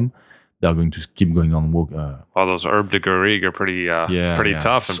cutting them, they are going to keep going on. All those herb de garrigue are pretty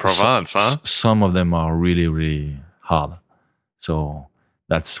tough in Provence, huh? Some of them are really, really hard. So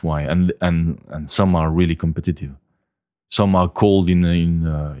that's why, and some are really competitive. Some are called in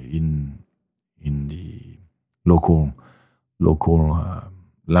the local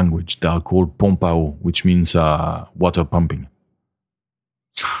language. They are called pompao, which means water pumping.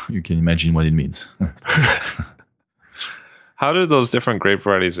 You can imagine what it means. How do those different grape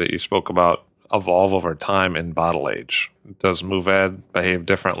varieties that you spoke about evolve over time in bottle age? Does Mourvèdre behave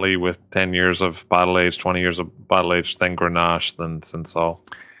differently with 10 years of bottle age, 20 years of bottle age than Grenache, than Cinsault?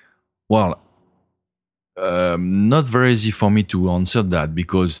 Well, not very easy for me to answer that,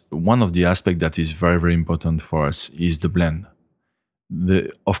 because one of the aspects that is very, very important for us is the blend.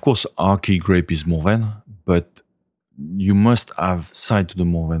 Of course, our key grape is Mourvèdre, but you must have side to the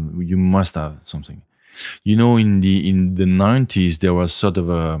Mourvèdre. You must have something. You know, in the 90s, there was sort of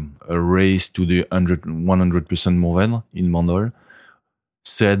a race to the 100% Mourvèdre in Mandol,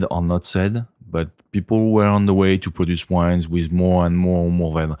 said or not said, but people were on the way to produce wines with more and more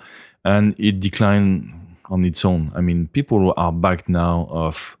Mourvèdre, and it declined on its own. I mean, people are back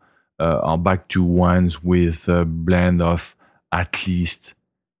now are back to wines with a blend of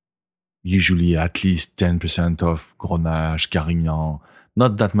usually at least 10% of Grenache, Carignan,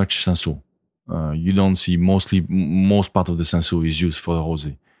 not that much Cinsault. You don't see most part of the Cinsault is used for the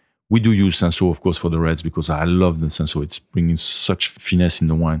rosé. We do use Cinsault, of course, for the reds, because I love the Cinsault. It's bringing such finesse in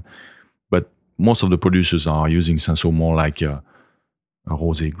the wine. But most of the producers are using Cinsault more like a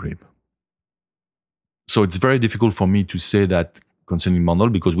rosé grape. So it's very difficult for me to say that concerning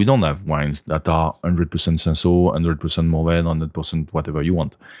Mandol, because we don't have wines that are 100% Cinsault, 100% Mourvèdre, 100% whatever you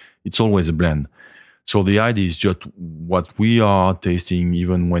want. It's always a blend. So the idea is just what we are tasting,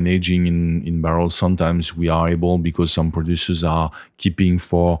 even when aging in barrels. Sometimes we are able, because some producers are keeping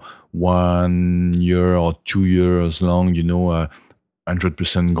for 1 year or 2 years long, 100%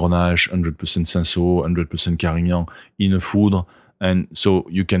 Grenache, 100% Cinsault, 100% Carignan in a food. And so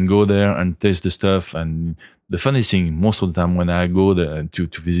you can go there and taste the stuff. And the funny thing, most of the time when I go there to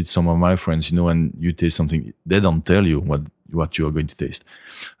visit some of my friends, and you taste something, they don't tell you what you are going to taste.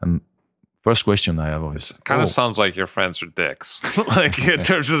 And first question I have is... Kind of sounds like your friends are dicks. Like, in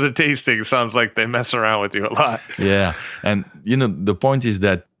terms of the tasting, sounds like they mess around with you a lot. Yeah. And, the point is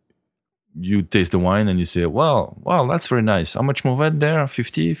that you taste the wine and you say, well, that's very nice. How much Mourvèdre there?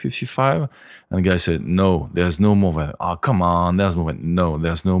 50, 55? And the guy said, no, there's no Mourvèdre. Oh, come on, there's Mourvèdre. No,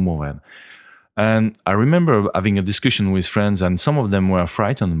 there's no Mourvèdre. And I remember having a discussion with friends, and some of them were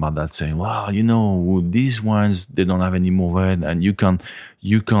frightened about that, saying, well, these wines, they don't have any Mourvèdre, and you can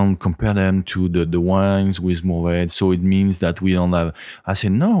compare them to the wines with Mourvèdre, so it means that we don't have... I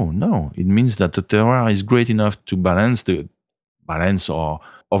said, no, it means that the terroir is great enough to balance or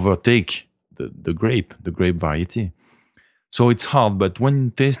overtake the grape variety. So it's hard, but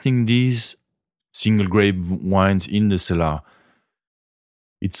when tasting these single grape wines in the cellar,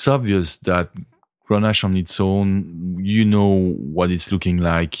 it's obvious that Grenache on its own, what it's looking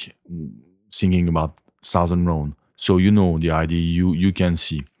like, thinking about Southern Rhone. So the idea, you can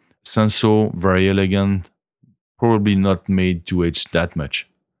see. Cinsault, very elegant, probably not made to age that much.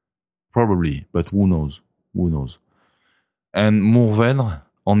 Probably, but who knows? Who knows? And Mourvèdre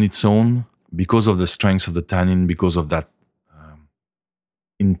on its own, because of the strength of the tannin, because of that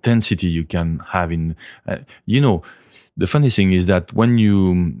intensity you can have in, the funny thing is that when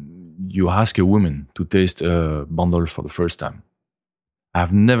you ask a woman to taste a Bandol for the first time,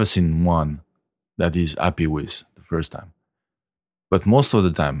 I've never seen one that is happy with the first time. But most of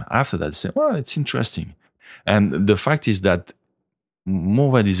the time after that, they say, well, it's interesting. And the fact is that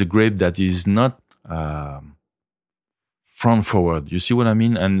Mourvèdre is a grape that is not front forward. You see what I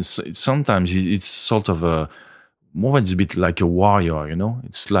mean? And sometimes it's sort of Mourvèdre is a bit like a warrior,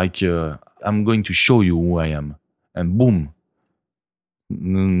 It's like, I'm going to show you who I am. And boom.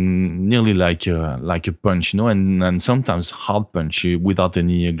 Nearly like a punch, and sometimes hard punch without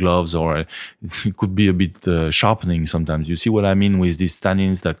any gloves, or it could be a bit sharpening sometimes. You see what I mean with these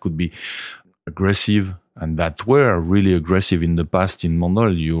tannins that could be aggressive and that were really aggressive in the past in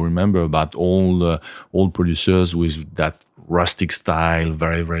Bandol. You remember about all producers with that rustic style,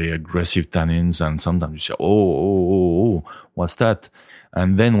 very, very aggressive tannins, and sometimes you say, oh, what's that?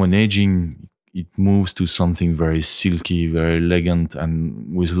 And then when aging, it moves to something very silky, very elegant,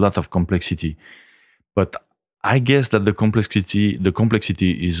 and with a lot of complexity. But I guess that the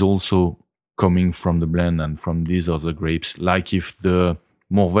complexity is also coming from the blend and from these other grapes. Like if the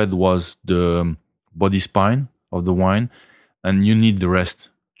Mourvèdre was the body spine of the wine, and you need the rest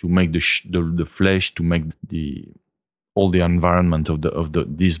to make the flesh, to make all the environment of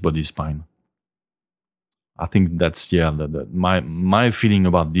this body spine. I think that's my feeling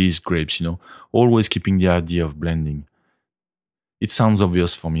about these grapes. Always keeping the idea of blending. It sounds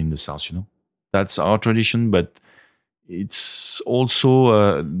obvious for me in the South. That's our tradition, but it's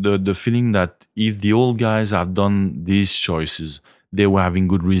also the feeling that if the old guys have done these choices, they were having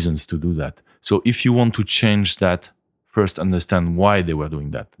good reasons to do that. So if you want to change that, first understand why they were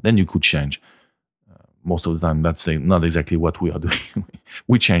doing that. Then you could change. Most of the time, that's not exactly what we are doing.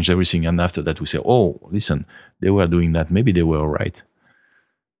 We change everything, and after that we say, oh, listen, they were doing that. Maybe they were all right.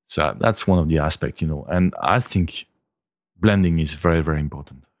 So that's one of the aspects, And I think blending is very, very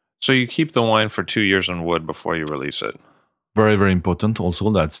important. So you keep the wine for 2 years in wood before you release it? Very, very important.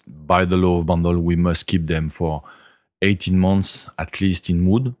 Also, that's by the law of Bandol, we must keep them for 18 months at least in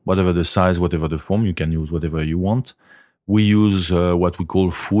wood, whatever the size, whatever the form. You can use whatever you want. We use what we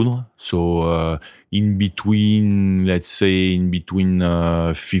call foudre. So in between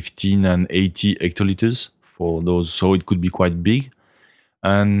 15 and 80 hectoliters for those. So it could be quite big.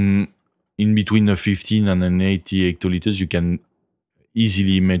 And in between the 15 and an 80 hectoliters, you can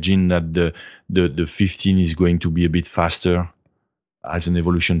easily imagine that the 15 is going to be a bit faster as an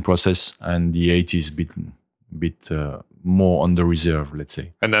evolution process, and the 80 is a bit more on the reserve, let's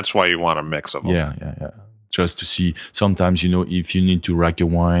say. And that's why you want a mix of them. Yeah. Just to see, sometimes, if you need to rack a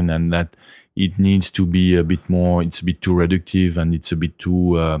wine and that it needs to be a bit more, it's a bit too reductive and it's a bit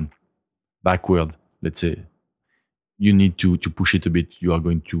too backward, let's say. You need to push it a bit. You are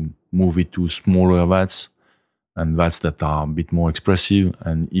going to move it to smaller vats and vats that are a bit more expressive.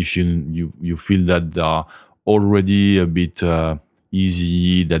 And if you feel that they are already a bit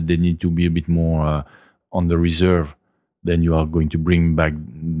easy, that they need to be a bit more on the reserve, then you are going to bring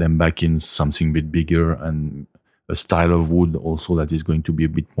them back in something a bit bigger and a style of wood also that is going to be a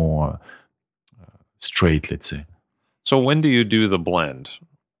bit more straight, let's say. So when do you do the blend?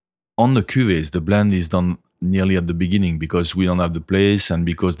 On the cuvées, the blend is done nearly at the beginning because we don't have the place and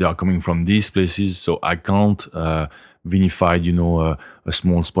because they are coming from these places. So I can't vinify, a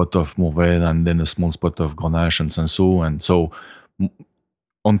small spot of Mourvèdre and then a small spot of Grenache and Cinsault. And so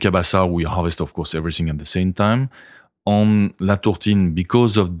on Cabassar, we harvest, of course, everything at the same time. On La Tourtine,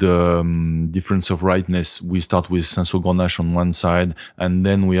 because of the difference of ripeness, we start with Cinsault Grenache on one side, and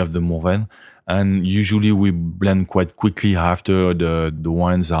then we have the Mourvèdre. And usually we blend quite quickly after the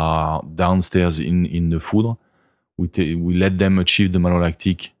wines are downstairs in the foudre. We let them achieve the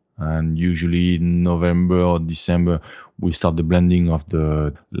malolactic, and usually in November or December, we start the blending of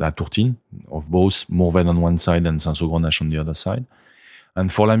the La Tourtine, of both Mourvèdre on one side and Cinsault Grenache on the other side.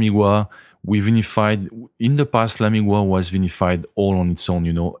 And for Lamigua, we vinified, in the past, Lamigua was vinified all on its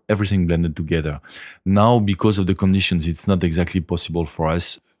own, everything blended together. Now, because of the conditions, it's not exactly possible for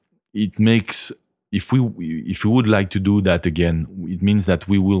us. It makes, if we would like to do that again, it means that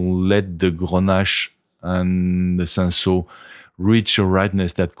we will let the Grenache and the Cinsault reach a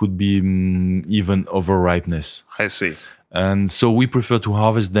ripeness that could be even over ripeness. I see. And so we prefer to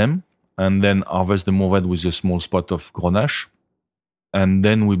harvest them and then harvest the Mourvèdre with a small spot of Grenache. And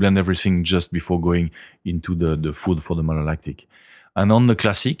then we blend everything just before going into the food for the malolactic. And on the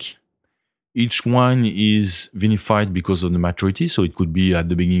classic, Each wine is vinified because of the maturity. So it could be at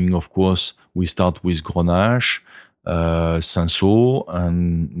the beginning, of course, we start with Grenache, Cinsault,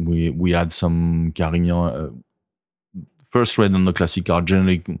 and we add some Carignan. First red and the classic are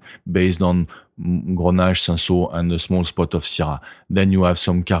generally based on Grenache, Cinsault, and a small spot of Syrah. Then you have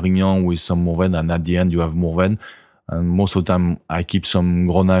some Carignan with some Mourvèdre, and at the end you have Mourvèdre. And most of the time I keep some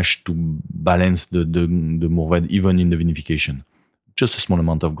Grenache to balance the Mourvèdre, even in the vinification. Just a small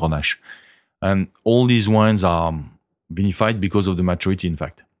amount of Grenache. And all these wines are vinified because of the maturity, in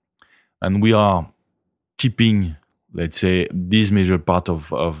fact. And we are keeping, let's say, this major part of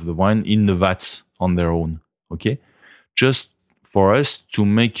the wine in the vats on their own, okay? Just for us to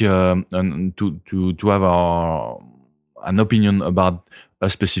make to have an opinion about a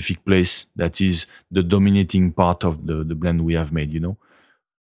specific place that is the dominating part of the blend we have made,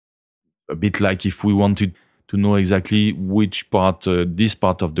 a bit like if we wanted to know exactly which part, this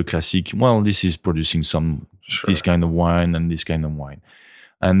part of the classic, well, this is producing this kind of wine and this kind of wine.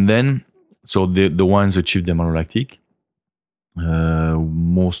 And then, so the wines achieve the malolactic.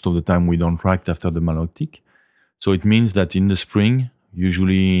 Most of the time we don't tract after the malolactic. So it means that in the spring,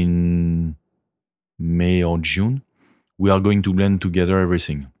 usually in May or June, we are going to blend together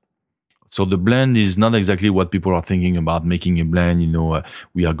everything. So the blend is not exactly what people are thinking about making a blend.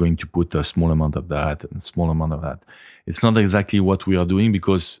 We are going to put a small amount of that and a small amount of that. It's not exactly what we are doing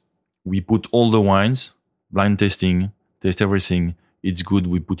because we put all the wines, blind tasting, taste everything. It's good.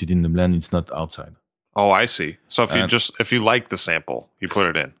 We put it in the blend. It's not outside. Oh, I see. So if you like the sample, you put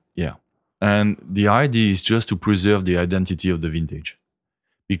it in. Yeah. And the idea is just to preserve the identity of the vintage.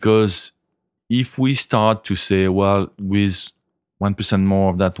 Because if we start to say, well, with 1% more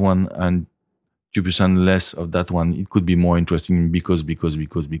of that one and 2% less of that one, it could be more interesting because,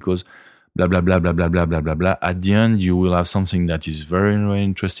 blah, blah, blah, blah, blah, blah, blah, blah, blah. At the end, you will have something that is very, very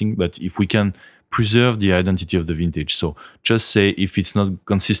interesting. But if we can preserve the identity of the vintage, so just say if it's not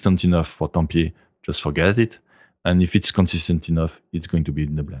consistent enough for Tempier, just forget it. And if it's consistent enough, it's going to be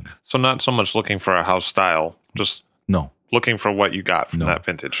in the blend. So not so much looking for a house style, just looking for what you got from that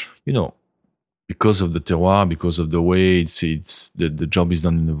vintage. Because of the terroir, because of the way the job is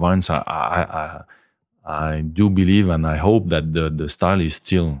done in the vines, I do believe and I hope that the style is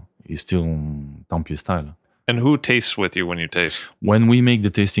still Tempier style. And who tastes with you when you taste? When we make the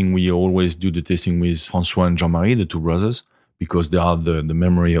tasting, we always do the tasting with François and Jean-Marie, the two brothers, because they are the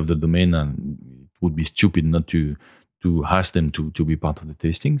memory of the domain, and it would be stupid not to ask them to be part of the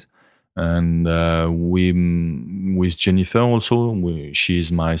tastings. And with Jennifer also, she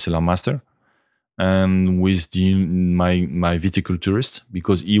is my cellar master. And with my viticulturist,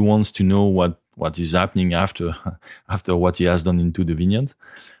 because he wants to know what is happening after what he has done into the vineyard.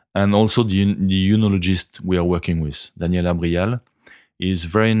 And also the œnologist we are working with, Daniel Abrial, is a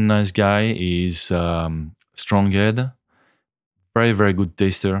very nice guy. He's strong head, very, very good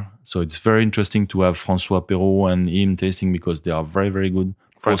taster. So it's very interesting to have François Perrault and him tasting because they are very, very good.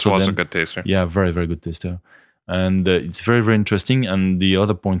 François is a good taster. Yeah, very, very good taster. And it's very, very interesting. And the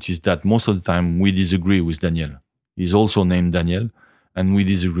other point is that most of the time we disagree with Daniel. He's also named Daniel, and we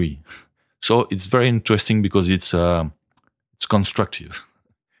disagree. So it's very interesting because it's constructive.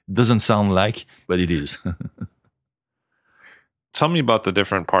 It doesn't sound like, but it is. Tell me about the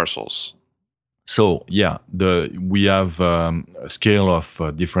different parcels. So yeah, we have a scale of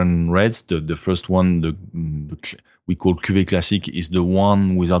different reds. The first one, we call Cuvée Classique, is the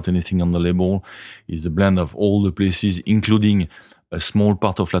one without anything on the label. Is the blend of all the places, including a small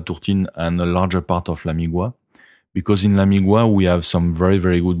part of La Tourtine and a larger part of La Migua. Because in La Migua, we have some very,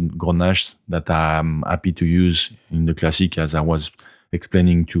 very good Grenache that I'm happy to use in the Classique, as I was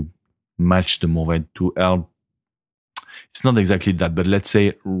explaining, to match the Mourvèdre, to help. It's not exactly that, but let's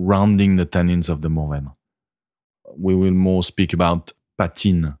say rounding the tannins of the Mourvèdre. We will more speak about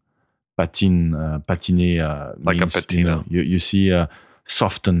patiner. Like means, a patina. You see,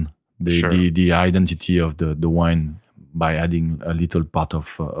 soften the identity of the wine by adding a little part of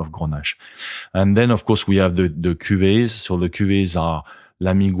Grenache. And then, of course, we have the cuvées. So the cuvées are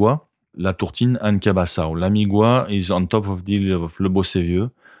La Migua, La Tourtine, and Cabassao. La Migua is on top of the hill of Le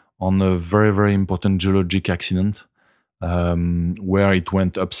Beau-Sévieux on a very, very important geologic accident where it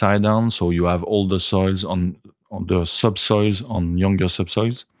went upside down. So you have all the soils on the subsoils, on younger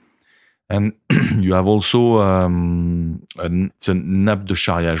subsoils. And you have also it's a nappe de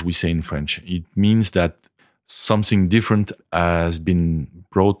charriage, we say in French. It means that something different has been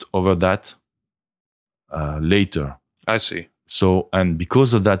brought over that later. I see. So, and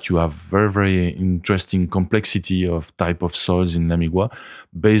because of that, you have very, very interesting complexity of type of soils in La Migua,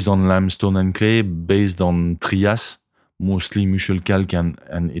 based on limestone and clay, based on trias, mostly Muschelkalk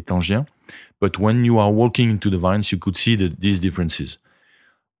and Étangien. But when you are walking into the vines, you could see these differences.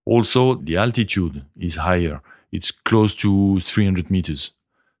 Also, the altitude is higher. It's close to 300 meters.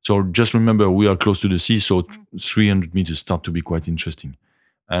 So just remember, we are close to the sea, so 300 meters start to be quite interesting.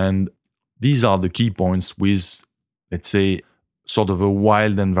 And these are the key points with, let's say, sort of a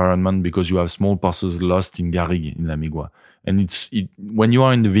wild environment, because you have small parcels lost in Garrigue, in La Migua. And when you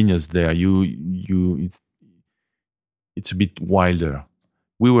are in the vineyards there, it's a bit wilder.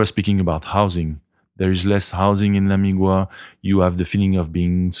 We were speaking about housing. There is less housing in La Migua. You have the feeling of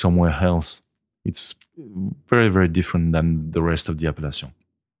being somewhere else. It's very, very different than the rest of the appellation.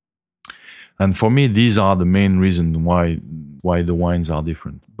 And for me, these are the main reasons why the wines are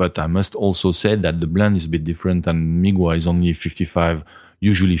different. But I must also say that the blend is a bit different, and Migua is only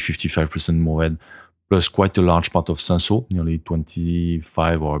usually 55% Mourvèdre, plus quite a large part of Cinsault, nearly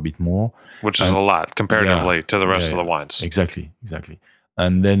 25 or a bit more. Which is a lot comparatively to the rest of the wines. Exactly.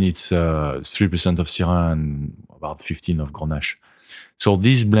 And then it's 3% of Syrah and about 15 of Grenache. So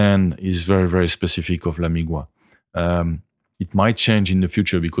this blend is very, very specific of La Migua. It might change in the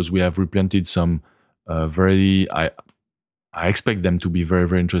future because we have replanted some I expect them to be very,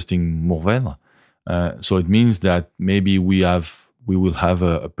 very interesting Mourvèdre. So it means that maybe we will have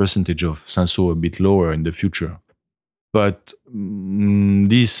a percentage of Cinsault a bit lower in the future. But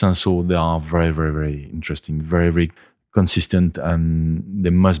these Cinsault, they are very, very, very interesting, very, very consistent, and they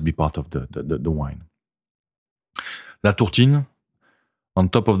must be part of the wine. La Tourtine, on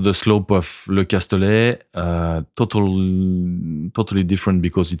top of the slope of Le Castellet, totally different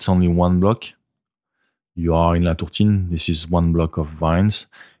because it's only one block. You are in La Tourtine. This is one block of vines.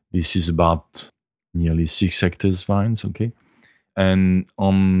 This is about nearly 6 hectares vines, okay? And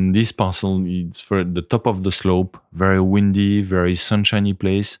on this parcel, it's for the top of the slope, very windy, very sunshiny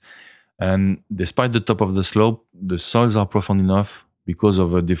place. And despite the top of the slope, the soils are profound enough, because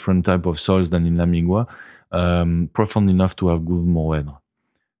of a different type of soils than in La Migua, profound enough to have good Mourvèdre.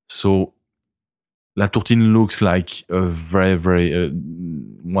 So La Tourtine looks like a very, very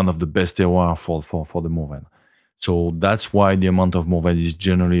one of the best terroirs for the Mourvèdre. So that's why the amount of Mourvèdre is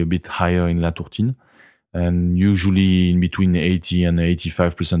generally a bit higher in La Tourtine, and usually in between 80 and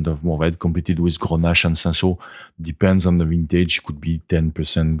 85% of Mourvèdre, completed with Grenache and Cinsault. Depends on the vintage. It could be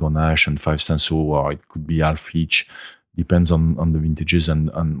 10% Grenache and 5 Cinsault, or it could be half each. Depends on the vintages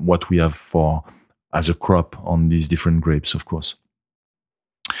and what we have as a crop on these different grapes, of course.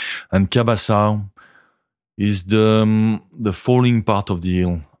 And Cabassau is the falling part of the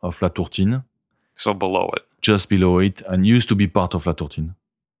hill of La Tourtine. So below it. Just below it, and used to be part of La Tourtine.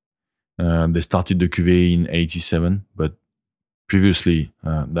 They started the cuvée in 87, but previously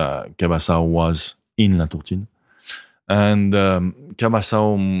the Cabassau was in La Tourtine. And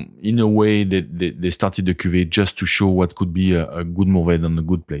Cabassau, in a way, they started the cuvée just to show what could be a good Mourvèdre and a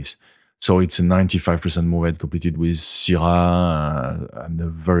good place. So it's a 95% Mourvèdre completed with Syrah and a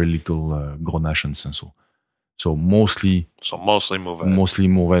very little Grenache and Cinsault. So mostly Mourvèdre. Mostly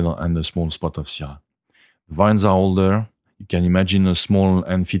Mourvèdre and a small spot of Syrah. Vines are older. You can imagine a small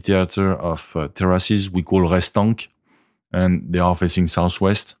amphitheater of terraces we call restanque, and they are facing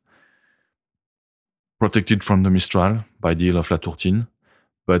southwest, protected from the Mistral by the hill of La Tourtine,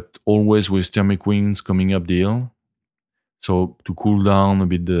 but always with thermic winds coming up the hill. So to cool down a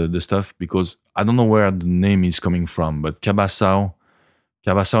bit the stuff, because I don't know where the name is coming from, but Cabassau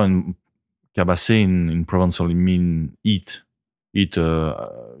and Cabassé in Provençal mean eat.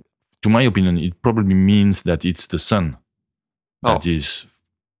 To my opinion, it probably means that it's the sun that is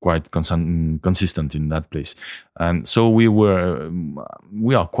quite consistent in that place. And so we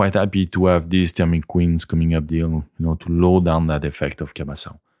are quite happy to have these thermic winds coming up the hill, to low down that effect of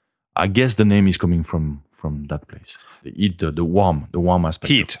Cabassau. I guess the name is coming from that place. They eat the warm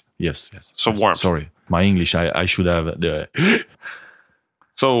aspect. Heat. Yes. So warm. Sorry, my English, I should have the...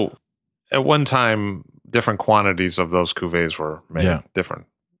 So at one time, different quantities of those cuvées were made different.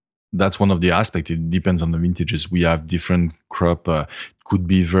 That's one of the aspects. It depends on the vintages. We have different crop. Could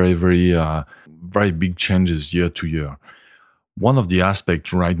be very, very, very big changes year to year. One of the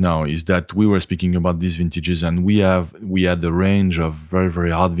aspects right now is that we were speaking about these vintages, and we had the range of very,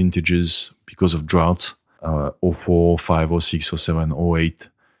 very hard vintages because of drought, 04, 05, 06, 07, 08.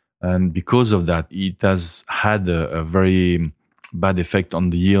 And because of that, it has had a very bad effect on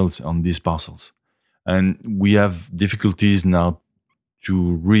the yields on these parcels. And we have difficulties now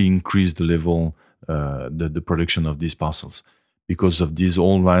to re-increase the level, the production of these parcels. Because of these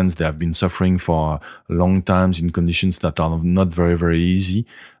old vines, they have been suffering for long times in conditions that are not very, very easy.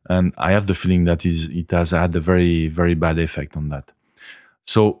 And I have the feeling that it has had a very, very bad effect on that.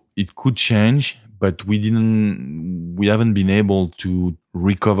 So it could change, but we haven't been able to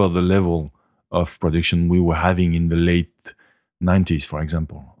recover the level of production we were having in the late 90s, for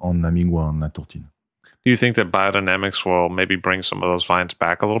example, on La Migua and La Tourtine. Do you think that biodynamics will maybe bring some of those vines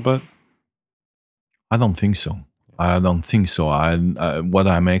back a little bit? I don't think so. What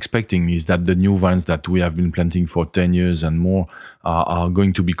I'm expecting is that the new vines that we have been planting for 10 years and more are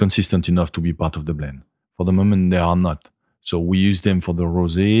going to be consistent enough to be part of the blend. For the moment, they are not. So we use them for the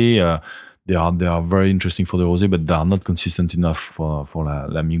rosé. They are very interesting for the rosé, but they are not consistent enough for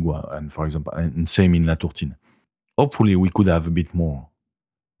La Migua, and for example, and same in La Tourtine. Hopefully, we could have a bit more.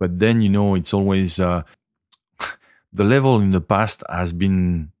 But then, it's always the level in the past has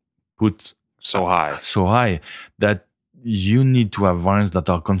been put so high that you need to have vines that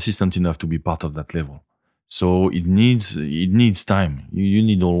are consistent enough to be part of that level. So it needs time.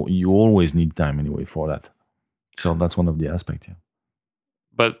 You always need time anyway for that. So that's one of the aspects. Yeah.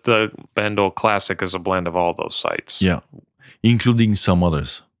 But the Bandol Classic is a blend of all those sites. Yeah, including some other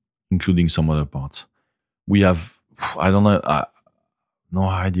parts. We have, I don't know, no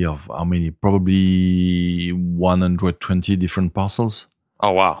idea of how many. Probably 120 different parcels.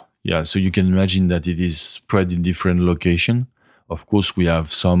 Oh wow. Yeah, so you can imagine that it is spread in different locations. Of course, we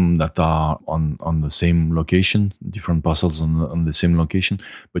have some that are on the same location, different parcels on the same location,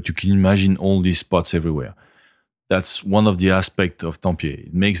 but you can imagine all these spots everywhere. That's one of the aspects of Tempier.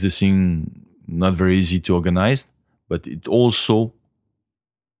 It makes the thing not very easy to organize, but it also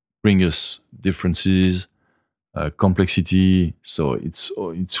brings us differences, complexity. So it's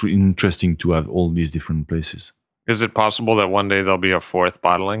interesting to have all these different places. Is it possible that one day there'll be a fourth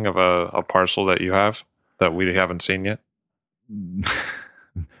bottling of a parcel that you have that we haven't seen yet?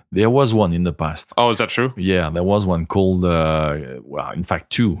 There was one in the past. Oh, is that true? Yeah, there was one called, in fact,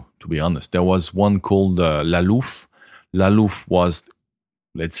 two, to be honest. There was one called La Louf. La Louf was,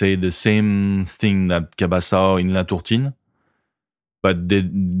 let's say, the same thing that Cabassao in La Tourtine, but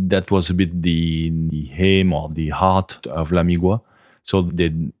that was a bit the aim or the heart of La Migua. So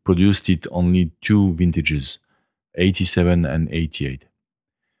they produced it only 2 vintages, 87 and 88.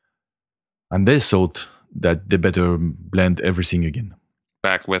 And they thought that they better blend everything again.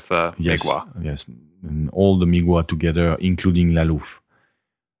 Back with Migua. Yes, and all the Migua together, including La Louf.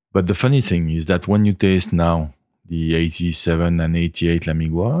 But the funny thing is that when you taste now the 87 and 88 La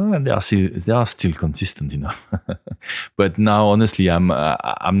Migua, they are still consistent enough. But now, honestly, I'm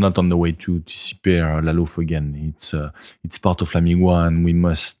not on the way to disappear La Louf again. It's part of La Migua, and we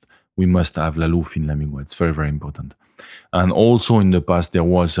must have La Louf in La Migua. It's very, very important. And also in the past, there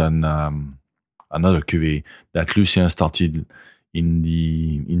was another cuvée that Lucien started in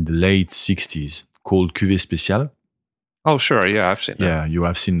the late 60s called Cuvée Spéciale. Oh, sure. Yeah, I've seen that. Yeah, you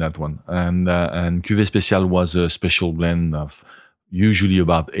have seen that one. And Cuvée Spéciale was a special blend of usually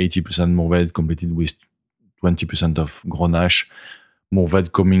about 80% Mourvèdre completed with 20% of Grenache.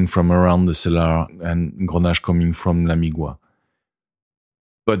 Mourvèdre coming from around the cellar and Grenache coming from La Migua.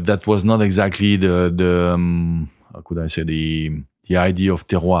 But that was not exactly the how could I say, the idea of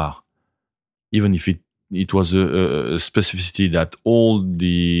terroir. Even if it was a specificity that all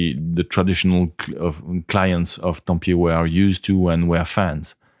the traditional clients of Tempier were used to and were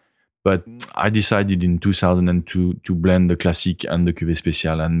fans. But I decided in 2002 to blend the Classique and the Cuvée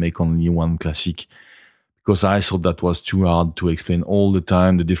Spéciale and make only one Classique, because I thought that was too hard to explain all the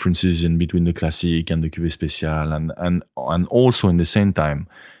time, the differences in between the Classique and the Cuvée Spéciale. And also in the same time,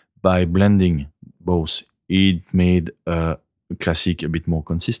 by blending both, it made a Classique a bit more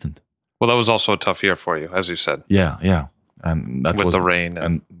consistent. Well, that was also a tough year for you, as you said. Yeah, and that with was the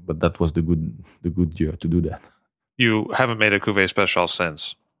rain. But that was the good year to do that. You haven't made a Cuvée Spéciale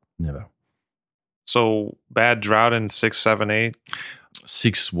since. Never. So bad drought in 6, 7, 8.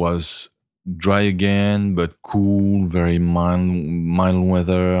 6 was dry again, but cool, very mild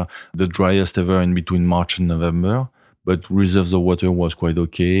weather. The driest ever in between March and November. But reserves of water was quite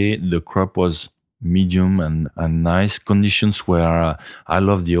okay. The crop was medium and nice. Conditions were, I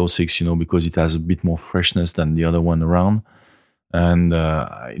love the 06, because it has a bit more freshness than the other one around. And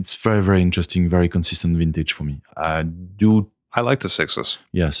it's very, very interesting, very consistent vintage for me. I like the 6s.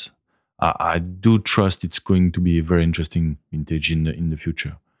 Yes. I do trust it's going to be a very interesting vintage in the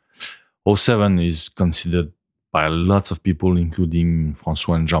future. 07 is considered by lots of people, including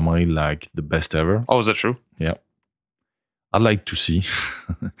François and Jean-Marie, like the best ever. Oh, is that true? Yeah. I'd like to see,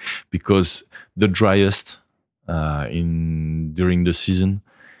 because the driest during the season,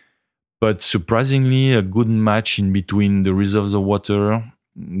 but surprisingly a good match in between the reserves of water,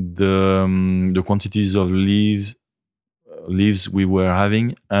 the quantities of leaves we were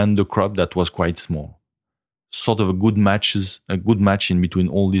having, and the crop that was quite small. Sort of a good match in between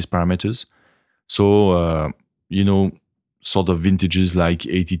all these parameters. So sort of vintages like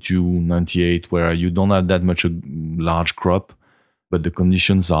 82, 98, where you don't have that much a large crop, but the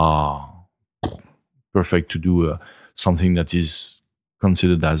conditions are perfect to do something that is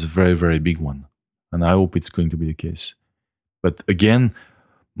considered as a very, very big one. And I hope it's going to be the case. But again,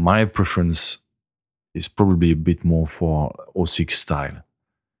 my preference is probably a bit more for 06 style.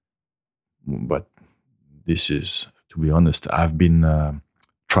 But this is, to be honest, I've been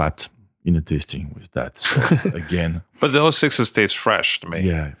trapped in a tasting with that. So again. But the 06 stays fresh to me.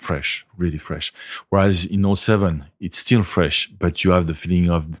 Yeah, fresh, really fresh. Whereas in 07, it's still fresh, but you have the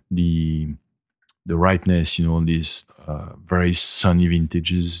feeling of the ripeness, these very sunny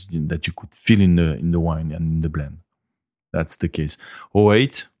vintages that you could feel in the wine and in the blend. That's the case.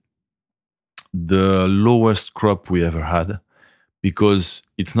 08, the lowest crop we ever had, because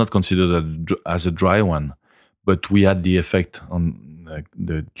it's not considered as a dry one, but we had the effect on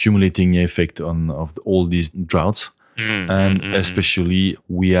the accumulating effect of all these droughts. Especially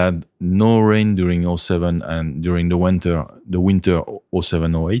we had no rain during 07 and during the winter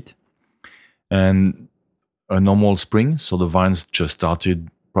 07, 08. And a normal spring, so the vines just started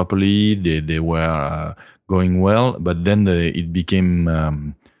properly. They were going well, but then it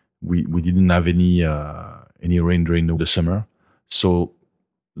became we didn't have any rain during the summer, so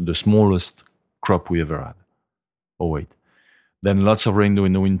the smallest crop we ever had. 08. Then lots of rain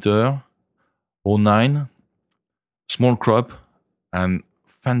during the winter. 09, small crop and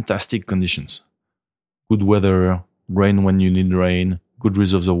fantastic conditions. Good weather, rain when you need rain, good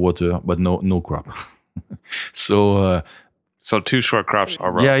reserves of water, but no crop. So two short crops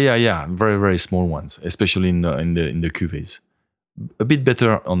are rough. Yeah. Very, very small ones, especially in the cuvées. A bit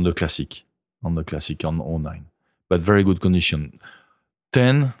better on the classic on 09, but very good condition.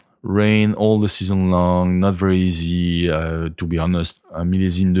 10, rain all the season long, not very easy, to be honest. A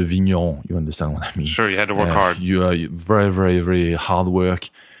millésime de vigneron, you understand what I mean? Sure, you had to work hard. You are very, very, very hard work.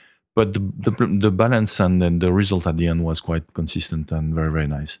 But the balance and then the result at the end was quite consistent and very, very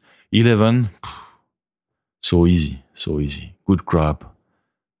nice. 11, so easy. Good crop.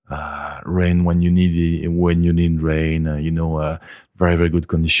 Rain when you need rain. Very, very good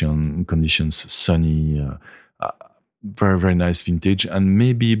conditions. Sunny. Very, very nice vintage, and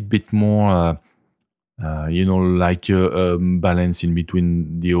maybe a bit more, like a balance in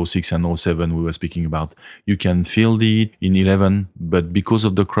between the 06 and 07 we were speaking about. You can feel it in 11, but because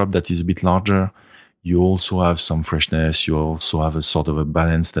of the crop that is a bit larger, you also have some freshness. You also have a sort of a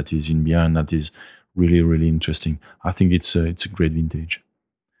balance that is in behind that is really, really interesting. I think it's a great vintage.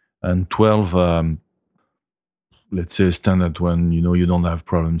 And 12, let's say a standard one, you don't have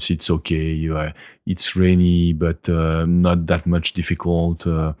problems. It's okay. It's rainy, but not that much difficult.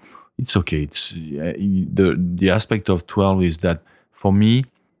 It's okay. It's the aspect of 12 is that for me,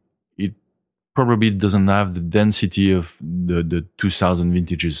 it probably doesn't have the density of the 2000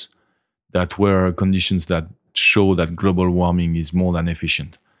 vintages that were conditions that show that global warming is more than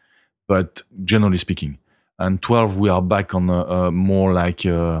efficient. But generally speaking, and 12, we are back on a more like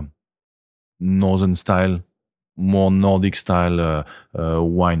northern style, more Nordic style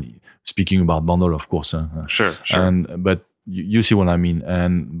wine. Speaking about Bandol, of course. Sure. But you see what I mean.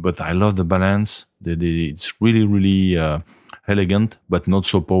 But I love the balance. It's really, really elegant, but not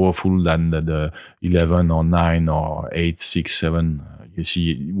so powerful than the 11 or 9 or 8, 6, 7. You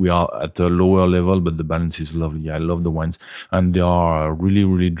see, we are at a lower level, but the balance is lovely. I love the wines, and they are really,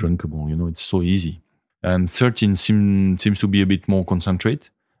 really drinkable. It's so easy. And 13 seems to be a bit more concentrate,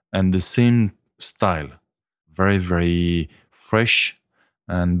 and the same style, very, very fresh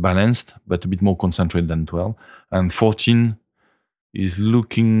and balanced, but a bit more concentrated than 12. And 14 is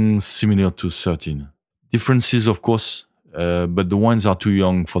looking similar to 13. Differences, of course, but the wines are too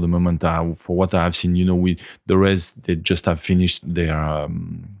young for the moment. For what I have seen, the rest, they just have finished their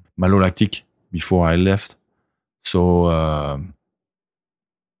malolactic before I left. So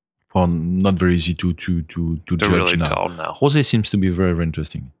for not very easy to judge really now. tell now. Jose seems to be very, very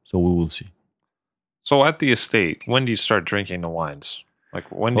interesting. So we will see. So at the estate, when do you start drinking the wines? Like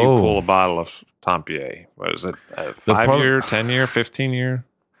when do you pull a bottle of Tempier? What is it? 5-year, 10-year, 15-year?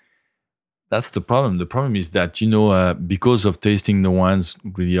 That's the problem. The problem is that, because of tasting the wines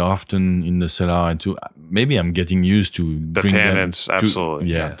really often in the cellar, and maybe I'm getting used to the tannins,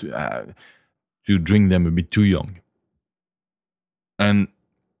 absolutely. To drink them a bit too young. And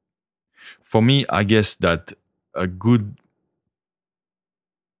for me, I guess that a good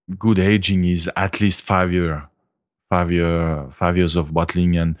aging is at least 5 years. 5 years of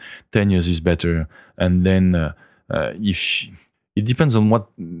bottling, and 10 years is better. And then if it depends on what,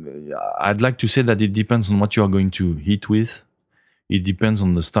 I'd like to say that it depends on what you are going to eat with. It depends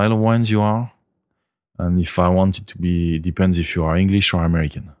on the style of wines you are. And if I want it to be, it depends if you are English or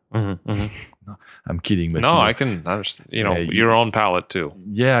American. No, I'm kidding, but no, I can understand. Your own palate too.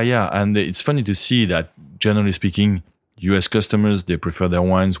 Yeah, and it's funny to see that, generally speaking, U.S. customers, they prefer their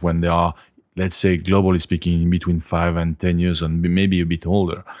wines when they are, let's say, globally speaking, in between 5 and 10 years, and maybe a bit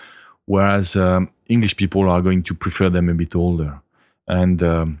older. Whereas English people are going to prefer them a bit older. And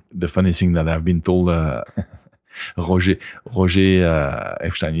the funny thing that I've been told, Roger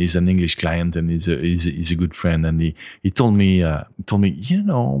Epstein is an English client and he's a good friend, and he told me, you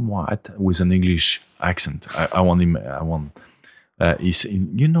know what, with an English accent, he said,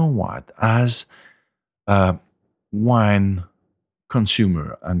 you know what, as a wine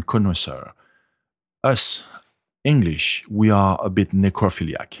consumer and connoisseur, us English, we are a bit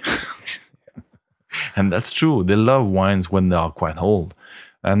necrophiliac. And that's true. They love wines when they are quite old.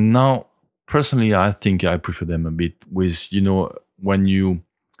 And now, personally, I think I prefer them a bit with, when you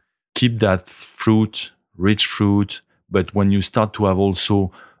keep that fruit, rich fruit, but when you start to have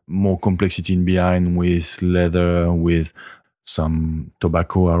also more complexity in behind with leather, with some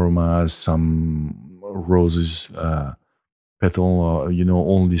tobacco aromas, some roses, petal, or,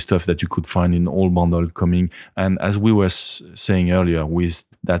 all this stuff that you could find in all bundle coming. And as we were saying earlier, with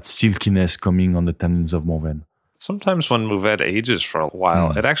that silkiness coming on the tannins of Mourvèdre. Sometimes when Mourvèdre ages for a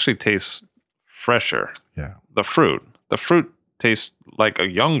while, it actually tastes fresher. Yeah. The fruit tastes like a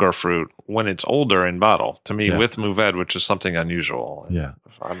younger fruit when it's older in bottle, to me, with Mourvèdre, which is something unusual. Yeah.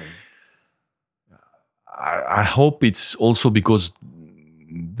 I mean, I hope it's also because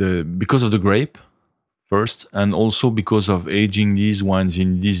of the grape first, and also because of aging these wines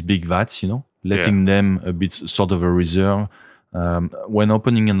in these big vats, letting them a bit sort of a reserve. When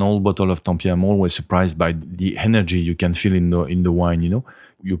opening an old bottle of Tempier, I'm always surprised by the energy you can feel in the wine.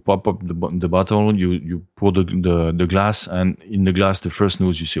 You pop up the bottle, you pour the glass, and in the glass, the first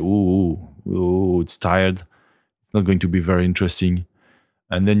nose you say, "Oh, it's tired. It's not going to be very interesting."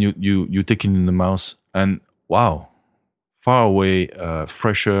 And then you take it in the mouth, and wow, far away,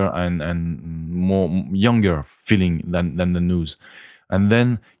 fresher and more younger feeling than the nose. And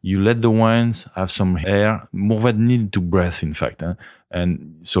then you let the wines have some air. Mourvèdre need to breathe, in fact.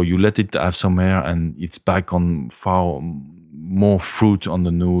 And so you let it have some air, and it's back on far more fruit on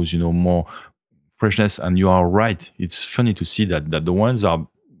the nose, more freshness. And you are right. It's funny to see that the wines are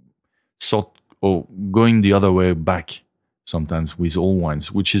going the other way back sometimes with all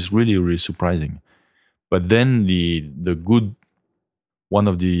wines, which is really, really surprising. But then the good one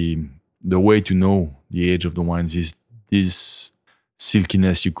of the way to know the age of the wines is this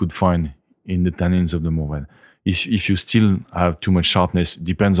silkiness you could find in the tannins of the Mourvèdre. If you still have too much sharpness,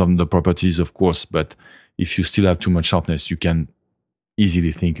 depends on the properties, of course, but if you still have too much sharpness, you can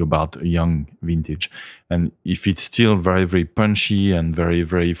easily think about a young vintage. And if it's still very, very punchy and very,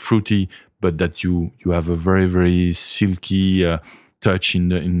 very fruity, but that you have a very, very silky touch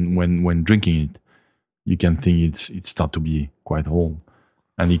when drinking it, you can think it start to be quite old,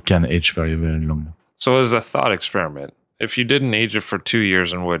 and it can age very, very long. So as a thought experiment, if you didn't age it for 2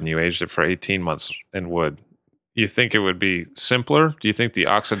 years in wood and you aged it for 18 months in wood, you think it would be simpler? Do you think the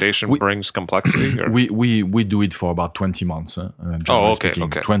oxidation brings complexity? Or? We do it for about 20 months. Okay.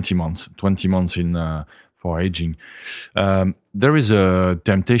 20 months in for aging. There is a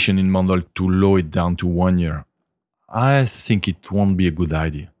temptation in Mandel to lower it down to 1 year. I think it won't be a good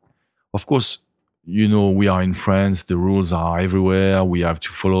idea. Of course, we are in France. The rules are everywhere. We have to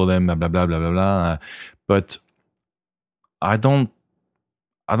follow them. Blah blah blah blah blah blah. But I don't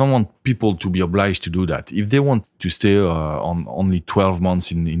want people to be obliged to do that. If they want to stay on only 12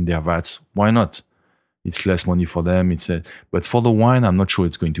 months in their vats, why not? It's less money for them. But for the wine, I'm not sure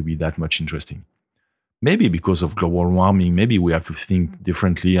it's going to be that much interesting. Maybe because of global warming, maybe we have to think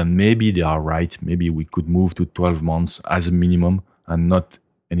differently, and maybe they are right. Maybe we could move to 12 months as a minimum and not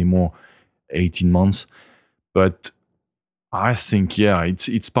anymore 18 months. But I think,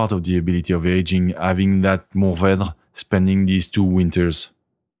 it's part of the ability of aging, having that Mourvèdre, spending these 2 winters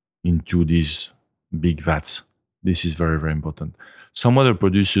into these big vats. This is very, very important. Some other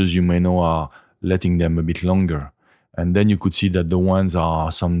producers you may know are letting them a bit longer. And then you could see that the wines are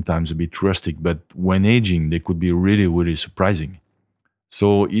sometimes a bit rustic, but when aging, they could be really, really surprising.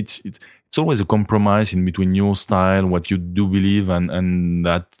 So it's always a compromise in between your style, what you do believe, and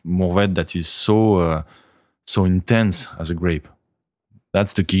that Mourvèdre that is so intense as a grape.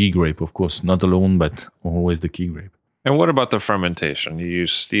 That's the key grape, of course, not alone, but always the key grape. And what about the fermentation? You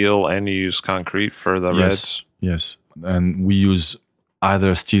use steel and you use concrete for the reds? Yes, and we use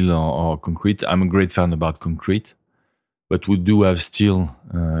either steel or concrete. I'm a great fan about concrete, but we do have steel,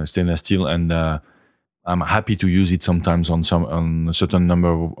 stainless steel, and I'm happy to use it sometimes on a certain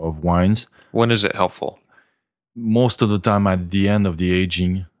number of wines. When is it helpful? Most of the time at the end of the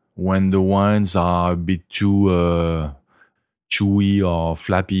aging, when the wines are a bit too chewy or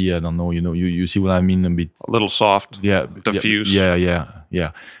flappy. I don't know. You see what I mean? A little soft. Yeah, diffuse.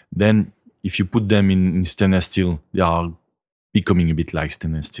 Yeah. Then if you put them in stainless steel, they are becoming a bit like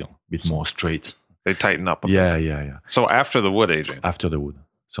stainless steel, a bit more straight. They tighten up. Yeah. So after the wood aging. After the wood,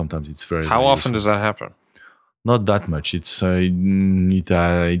 sometimes it's very. How very often useful. does that happen? Not that much. It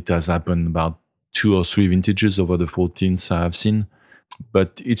has happened about 2 or 3 vintages over the 14s I have seen,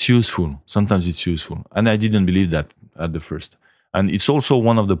 but it's useful. Sometimes it's useful, and I didn't believe that at the first. And it's also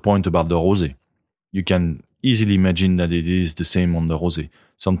one of the points about the rosé. You can easily imagine that it is the same on the rosé.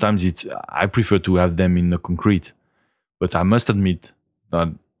 Sometimes I prefer to have them in the concrete, but I must admit that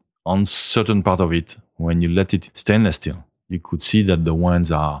on certain part of it, when you let it stainless steel, you could see that the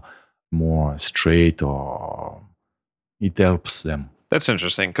wines are more straight, or it helps them. That's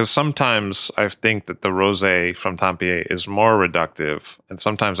interesting, because sometimes I think that the rosé from Tempier is more reductive, and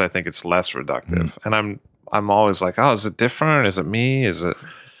sometimes I think it's less reductive. And I'm always like, oh, is it different? Is it me? Is it?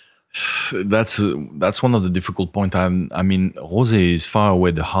 That's one of the difficult points. I mean, rosé is far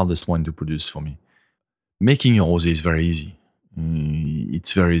away the hardest wine to produce for me. Making a rosé is very easy.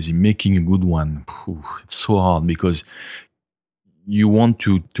 It's very easy. Making a good one, it's so hard, because you want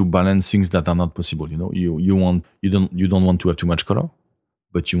to balance things that are not possible. You don't want to have too much color,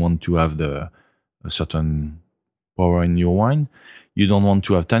 but you want to have a certain power in your wine. You don't want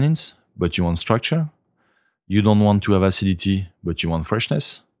to have tannins, but you want structure. You don't want to have acidity, but you want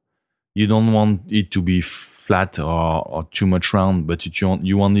freshness. You don't want it to be flat or too much round, but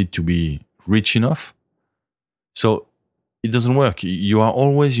you want it to be rich enough. So it doesn't work. You are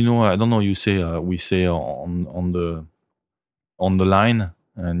always, I don't know. We say on the line,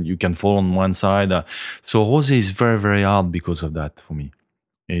 and you can fall on one side. So rosé is very, very hard because of that for me.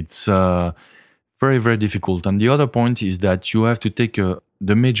 It's very, very difficult. And the other point is that you have to take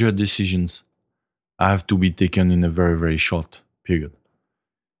the major decisions have to be taken in a very, very short period.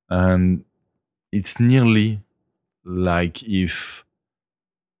 And it's nearly like if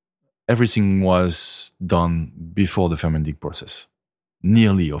everything was done before the fermenting process.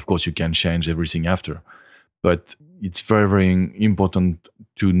 Nearly. Of course, you can change everything after. But it's very, very important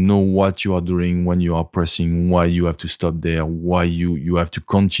to know what you are doing when you are pressing, why you have to stop there, why you have to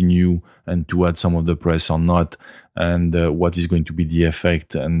continue and to add some of the press or not, and what is going to be the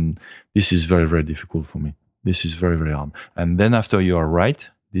effect. And this is very, very difficult for me. This is very, very hard. And then after you are right,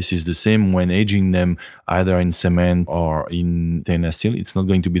 this is the same when aging them either in cement or in stainless steel. It's not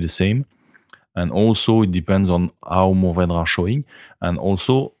going to be the same. And also it depends on how Mourvèdre are showing. And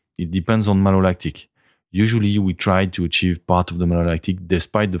also it depends on malolactic. Usually we try to achieve part of the malolactic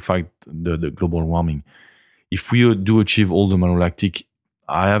despite the fact the global warming. If we do achieve all the malolactic,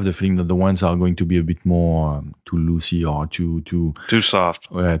 I have the feeling that the wines are going to be a bit more too loosey or too soft.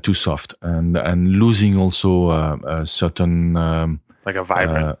 Too soft, and losing also a certain like a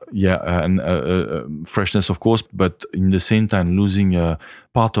vibrant, and freshness, of course, but in the same time losing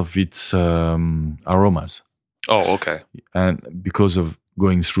part of its aromas. Oh, okay. And because of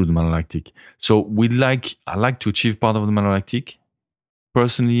going through the malolactic. So I like to achieve part of the malolactic.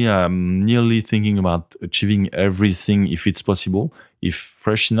 Personally, I'm nearly thinking about achieving everything if it's possible, if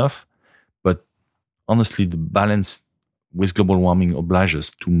fresh enough. But honestly, the balance with global warming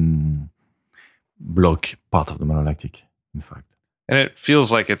obliges to block part of the malolactic, in fact. And it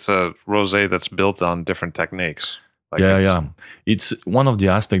feels like it's a rosé that's built on different techniques. It's one of the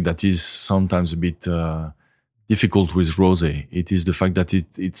aspects that is sometimes a bit difficult with rosé. It is the fact that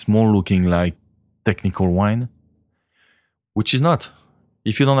it's more looking like technical wine, which is not.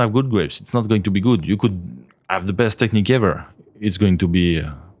 If you don't have good grapes, it's not going to be good. You could have the best technique ever. It's going to be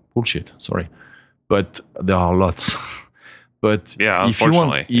bullshit. Sorry, but there are lots. But if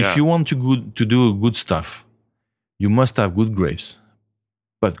you want to do good stuff, you must have good grapes.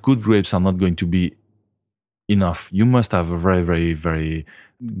 But good grapes are not going to be enough. You must have a very, very, very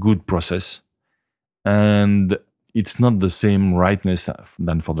good process. And it's not the same rightness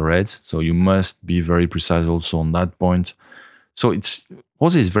than for the reds. So you must be very precise also on that point. So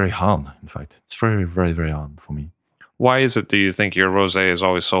rosé is very hard, in fact. It's very, very, very hard for me. Why is it, do you think, your rosé is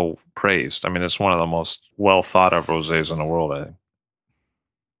always so praised? I mean, it's one of the most well thought of rosés in the world, I think.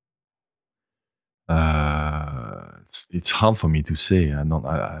 It's hard for me to say.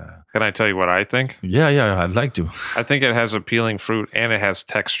 Can I tell you what I think? Yeah, I'd like to. I think it has appealing fruit and it has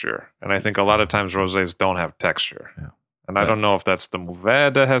texture. And I think a lot of times rosés don't have texture. Yeah. And I don't know if that's the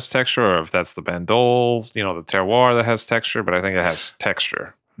Mourvèdre that has texture or if that's the Bandol, the terroir that has texture, but I think it has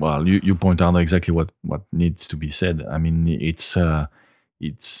texture. Well, you point out exactly what needs to be said. I mean, it's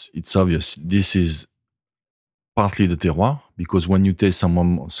obvious. This is partly the terroir, because when you taste some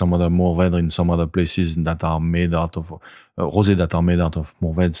other Mourvèdre in some other places that are made out of rosé that are made out of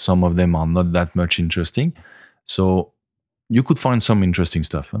Mourvèdre, some of them are not that much interesting. So you could find some interesting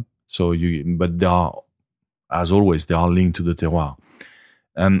stuff. Huh? But there are, as always, they are linked to the terroir.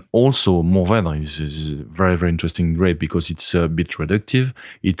 And also, Mourvèdre is a very, very interesting grape because it's a bit reductive.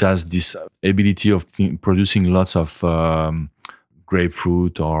 It has this ability of producing lots of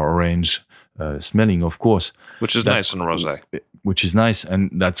grapefruit or orange smelling, of course. Which is nice in rosé. Which is nice, and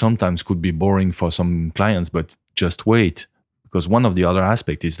that sometimes could be boring for some clients, but just wait. Because one of the other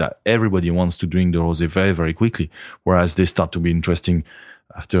aspects is that everybody wants to drink the rosé very, very quickly, whereas they start to be interesting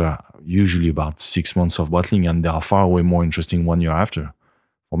after usually about 6 months of bottling, and they are far away more interesting 1 year after.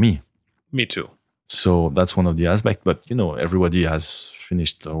 For me. Me too. So that's one of the aspects. But, everybody has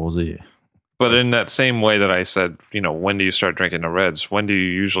finished the rosé. But in that same way that I said, when do you start drinking the reds? When do you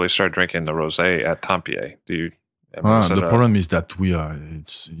usually start drinking the rosé at Tempier? Do you? The problem is that we are.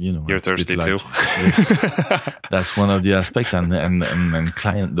 You're thirsty too. That's one of the aspects, and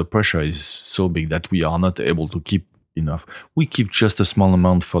client. The pressure is so big that we are not able to keep enough. We keep just a small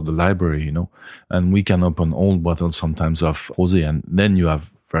amount for the library, and we can open old bottles sometimes of rosé, and then you have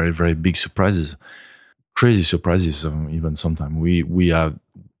very, very big surprises, crazy surprises. Even sometimes we had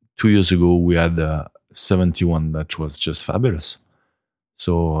 2 years ago we had 71 that was just fabulous.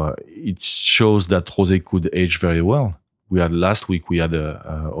 So it shows that rosé could age very well. Last week we had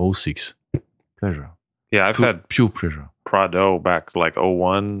a 06. Pleasure. Yeah, I've had pure pleasure. Prado back like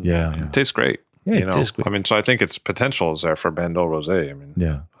 01. Yeah. It tastes great. Yeah, it tastes great. I mean, so I think its potential is there for Bandol Rosé.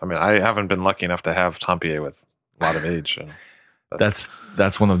 I mean, I haven't been lucky enough to have Tempier with a lot of age.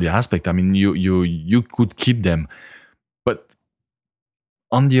 That's one of the aspects. I mean, you could keep them, but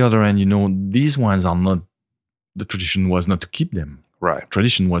on the other hand, these wines are not. The tradition was not to keep them. Right.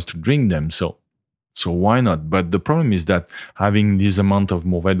 Tradition was to drink them. So why not? But the problem is that having this amount of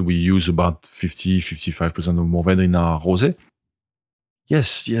Mourvèdre, we use about 50-55% of Mourvèdre in our rosé.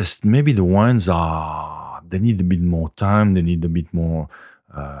 Yes. Maybe the wines they need a bit more time. They need a bit more.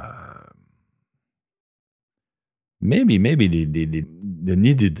 Maybe they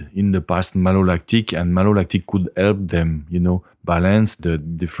needed in the past malolactic, and malolactic could help them, balance the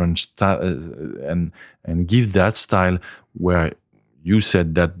different and give that style where you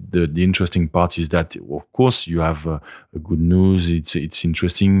said that the interesting part is that, of course, you have a good nose. It's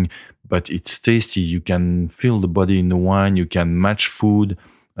interesting, but it's tasty. You can feel the body in the wine. You can match food.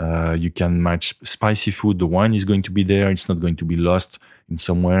 You can match spicy food. The wine is going to be there. It's not going to be lost in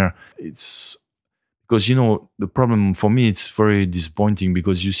somewhere. It's because, the problem for me, it's very disappointing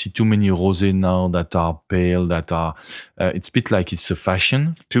because you see too many rosé now that are pale, that are, it's a bit like it's a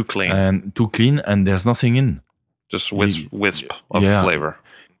fashion. Too clean. And there's nothing in. Just wisp of flavor.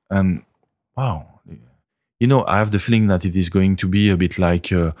 And wow. I have the feeling that it is going to be a bit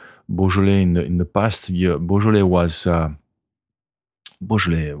like Beaujolais in the past year. Beaujolais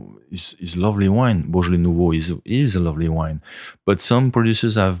is lovely wine. Beaujolais Nouveau is a lovely wine. But some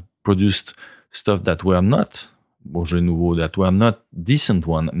producers have produced stuff that were not Beaujolais Nouveau, that were not decent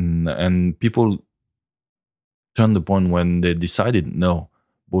one. And people turned the point when they decided, no,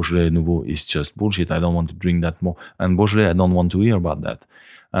 Beaujolais Nouveau is just bullshit. I don't want to drink that more. And Beaujolais, I don't want to hear about that.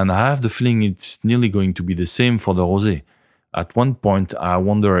 And I have the feeling it's nearly going to be the same for the rosé. At one point, I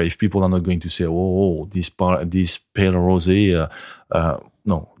wonder if people are not going to say, this pale rosé,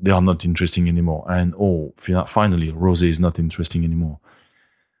 no, they are not interesting anymore. And finally, rosé is not interesting anymore.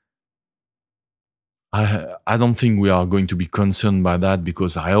 I don't think we are going to be concerned by that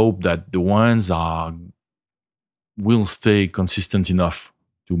because I hope that the wines will stay consistent enough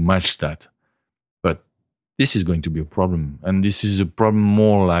to match that. But this is going to be a problem. And this is a problem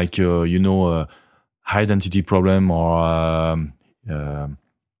more like, identity problem or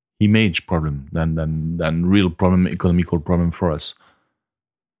image problem than real problem, economical problem for us.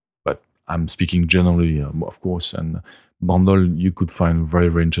 But I'm speaking generally, of course. And Bandol, you could find very,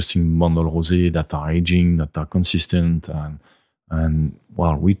 very interesting Bandol rosé that are aging, that are consistent. And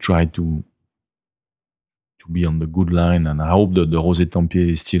we try to be on the good line, and I hope that the Rosé Tempier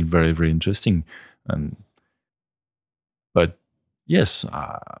is still very, very interesting. But yes,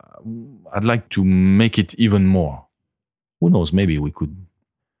 I'd like to make it even more. Who knows? Maybe we could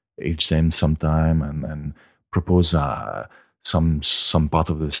age them sometime and propose some part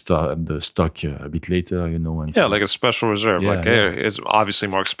of the stock a bit later, And like a special reserve. It's obviously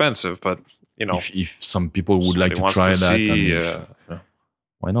more expensive, but if some people would like to try that,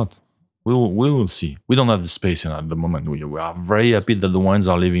 why not? We will see. We don't have the space at the moment. We are very happy that the wines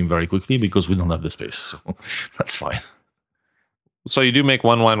are leaving very quickly because we don't have the space. So that's fine. So you do make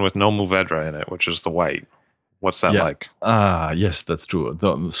one wine with no Mourvedre in it, which is the white. What's that like? Yes, that's true.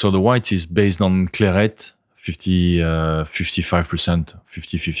 So the white is based on Clairette, 55%,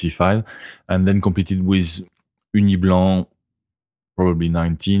 50-55, and then completed with Uni Blanc, probably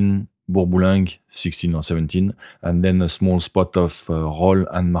 19, Bourboulingue, 16 or 17, and then a small spot of Rolle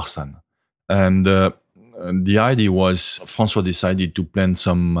and Marsanne. And the idea was François decided to plant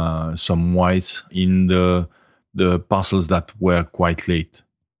some whites in the parcels that were quite late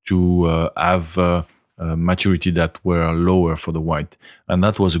to have maturity that were lower for the white. And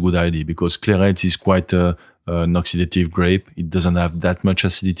that was a good idea because Clairette is quite an oxidative grape. It doesn't have that much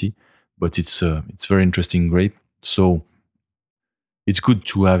acidity, but it's very interesting grape. So it's good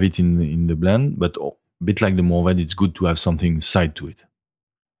to have it in the blend, but a bit like the Mourvedre, it's good to have something side to it.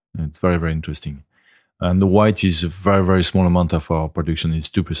 It's very, very interesting. And the white is a very, very small amount of our production. It's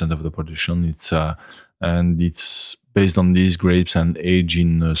 2% of the production. And it's based on these grapes and aged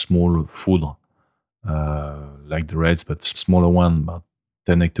in small food, like the reds, but smaller one, about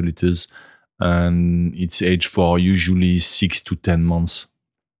 10 hectoliters. And it's aged for usually 6 to 10 months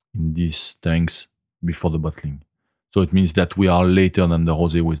in these tanks before the bottling. So it means that we are later than the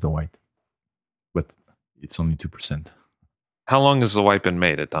rosé with the white, but it's only 2%. How long has the white been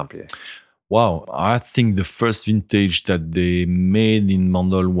made at Dampier? Wow, I think the first vintage that they made in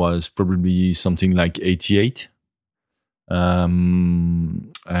Mandol was probably something like 88.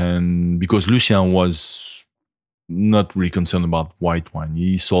 And because Lucien was not really concerned about white wine,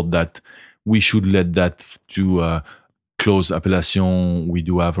 he thought that we should let that to close appellation we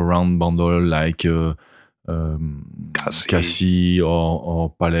do have around Mandol, like Cassis or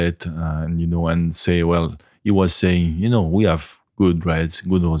Palette, and say, well, he was saying, we have good reds,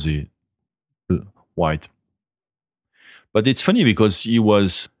 good rosé, white. But it's funny because he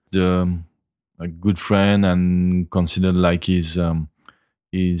was a good friend and considered like his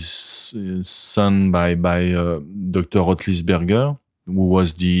son by Dr. Rotlisberger, who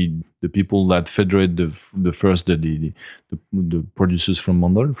was the people that federated the first the producers from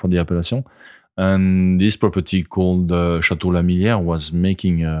Mandol for the appellation. And this property called Château Lamillière was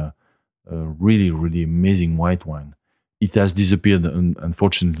making a really, really amazing white wine. It has disappeared,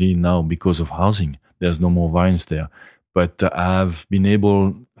 unfortunately, now because of housing. There's no more vines there. But I've been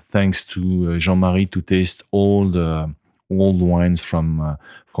able, thanks to Jean-Marie, to taste all the old wines from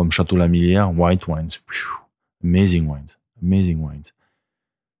Château Lamillière, white wines. Whew, amazing wines.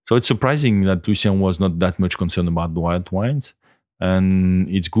 So it's surprising that Lucien was not that much concerned about the white wines. And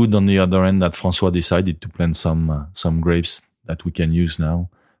it's good on the other end that François decided to plant some grapes that we can use now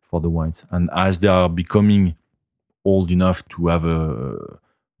for the whites. And as they are becoming old enough to have a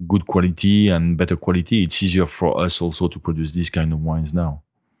good quality and better quality, it's easier for us also to produce these kind of wines now.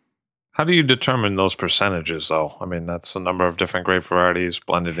 How do you determine those percentages, though? I mean, that's a number of different grape varieties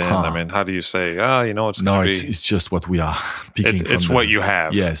blended in. I mean, how do you say, it's going to be... It's just what we are picking It's what you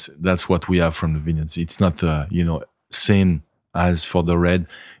have. Yes, that's what we have from the vineyards. It's not, same as for the red.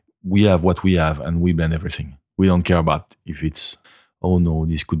 We have what we have and we blend everything. We don't care about if it's,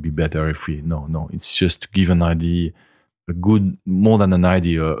 this could be better if we... No. It's just to give an idea, more than an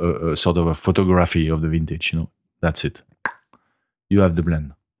idea, a sort of a photography of the vintage, That's it. You have the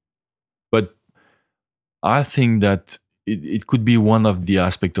blend. But I think that it could be one of the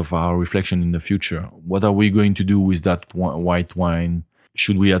aspects of our reflection in the future. What are we going to do with that white wine?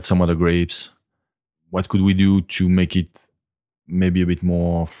 Should we add some other grapes? What could we do to make it maybe a bit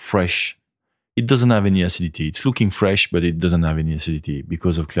more fresh? It doesn't have any acidity. It's looking fresh, but it doesn't have any acidity.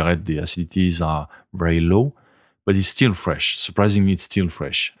 Because of Clairette, the acidities are very low, but it's still fresh. Surprisingly, it's still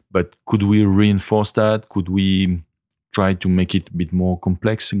fresh. But could we reinforce that? Could we try to make it a bit more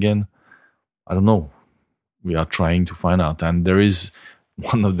complex again? I don't know. We are trying to find out. And there is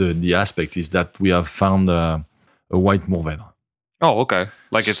one of the aspects is that we have found a white Mourvedre. Oh, okay.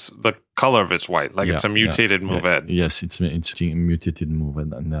 Like it's the color of it's white. Like it's a mutated Mourvedre. Yes, it's a mutated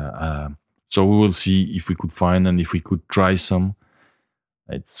Mourvedre. And so we will see if we could find and if we could try some.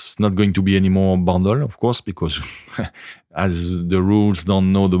 It's not going to be any more Bandol, of course, because as the rules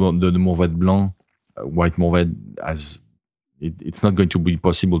don't know the Mourvedre Blanc, white Mourvedre, it's not going to be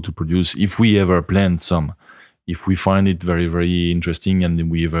possible to produce if we ever plant some. If we find it very, very interesting, and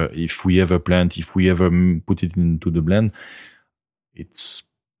if we ever put it into the blend, it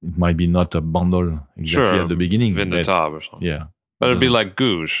might be not a Bandol exactly at the beginning. Vinditab or something. Yeah. But it'd be like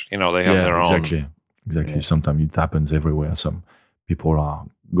Gouge. They have their own. Exactly. Yeah. Sometimes it happens everywhere. Some people are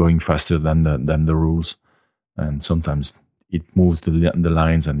going faster than the rules, and sometimes it moves the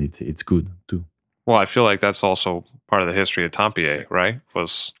lines, and it's good too. Well, I feel like that's also part of the history of Tempier, right?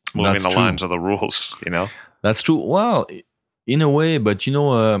 Was moving That's the true. lines of the rules, you know? That's true. Well, in a way, but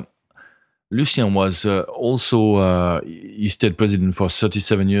Lucien was also he stayed president for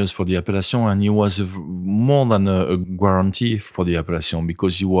 37 years for the Appellation, and he was more than a guarantee for the Appellation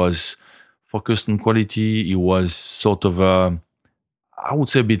because he was focused on quality. He was sort of I would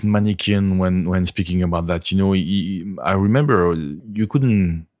say a bit Manichean when speaking about that. I remember you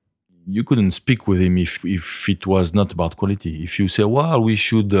couldn't speak with him if it was not about quality. If you say, well, we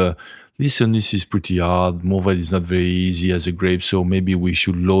should listen, this is pretty hard. Mourvèdre is not very easy as a grape, so maybe we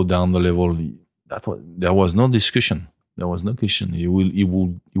should low down the level. There was no discussion. There was no question. He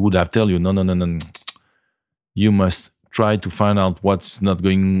would have tell you, no. You must try to find out what's not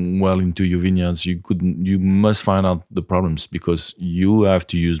going well into your vineyards. You must find out the problems because you have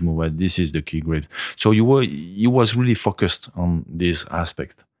to use Mourvèdre. This is the key grape. So he was really focused on this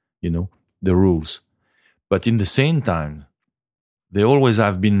aspect, the rules. But in the same time, they always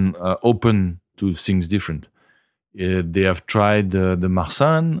have been open to things different. They have tried the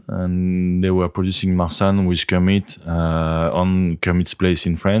Marsanne, and they were producing Marsanne with Kermit on Kermit's place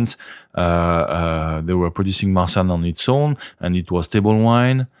in France. They were producing Marsanne on its own, and it was table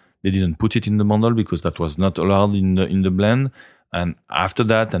wine. They didn't put it in the bundle because that was not allowed in the blend. And after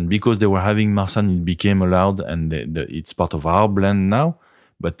that, and because they were having Marsanne, it became allowed, and it's part of our blend now.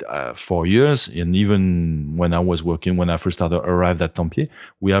 But for years, and even when I first arrived at Tempier,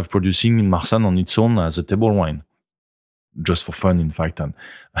 we have producing Marsanne on its own as a table wine. Just for fun, in fact, and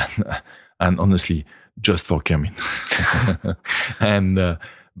honestly, just for Kermit.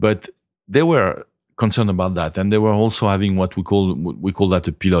 But they were concerned about that, and they were also having what we call that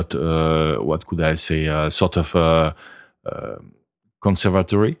a pilot. What could I say? Sort of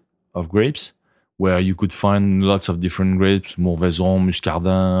conservatory of grapes, where you could find lots of different grapes, Mourvèdre,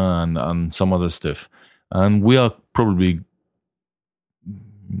 Muscardin, and some other stuff. And we will probably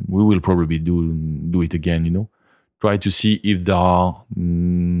do it again. Try to see if there are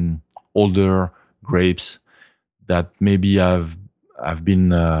older grapes that maybe have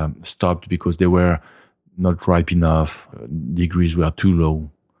been stopped because they were not ripe enough, degrees were too low.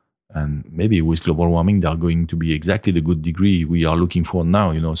 And maybe with global warming, they are going to be exactly the good degree we are looking for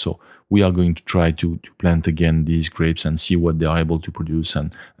now, So we are going to try to plant again these grapes and see what they are able to produce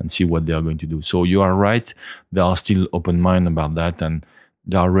and see what they are going to do. So you are right. They are still open mind about that, and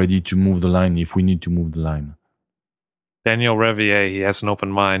they are ready to move the line if we need to move the line. Daniel Ravier, he has an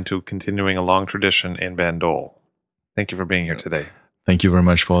open mind to continuing a long tradition in Bandol. Thank you for being here today. Thank you very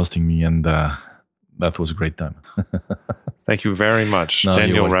much for hosting me, and that was a great time. Thank you very much,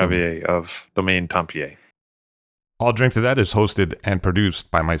 Daniel Ravier of Domaine Tempier. All Drink to That is hosted and produced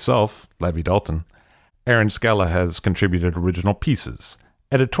by myself, Levi Dalton. Aaron Scala has contributed original pieces.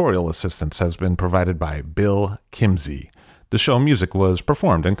 Editorial assistance has been provided by Bill Kimsey. The show music was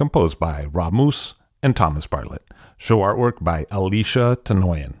performed and composed by Rob Moose and Thomas Bartlett. Show artwork by Alicia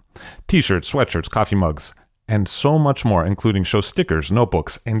Tenoyan. T-shirts, sweatshirts, coffee mugs, and so much more, including show stickers,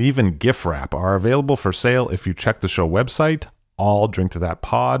 notebooks, and even gift wrap, are available for sale if you check the show website,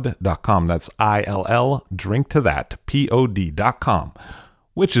 alldrinktothatpod.com. That's ILL, drinktothatpod.com,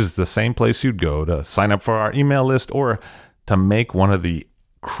 which is the same place you'd go to sign up for our email list or to make one of the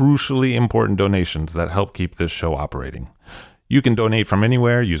crucially important donations that help keep this show operating. You can donate from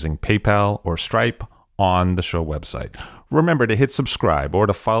anywhere using PayPal or Stripe on the show website. Remember to hit subscribe or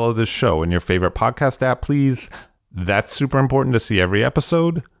to follow this show in your favorite podcast app, please. That's super important to see every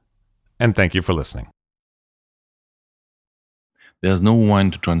episode. And thank you for listening. There's no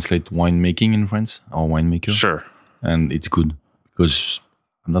wine to translate winemaking in France, or winemaker. Sure. And it's good because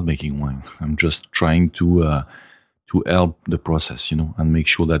I'm not making wine. I'm just trying to help the process, and make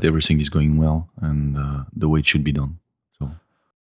sure that everything is going well and the way it should be done.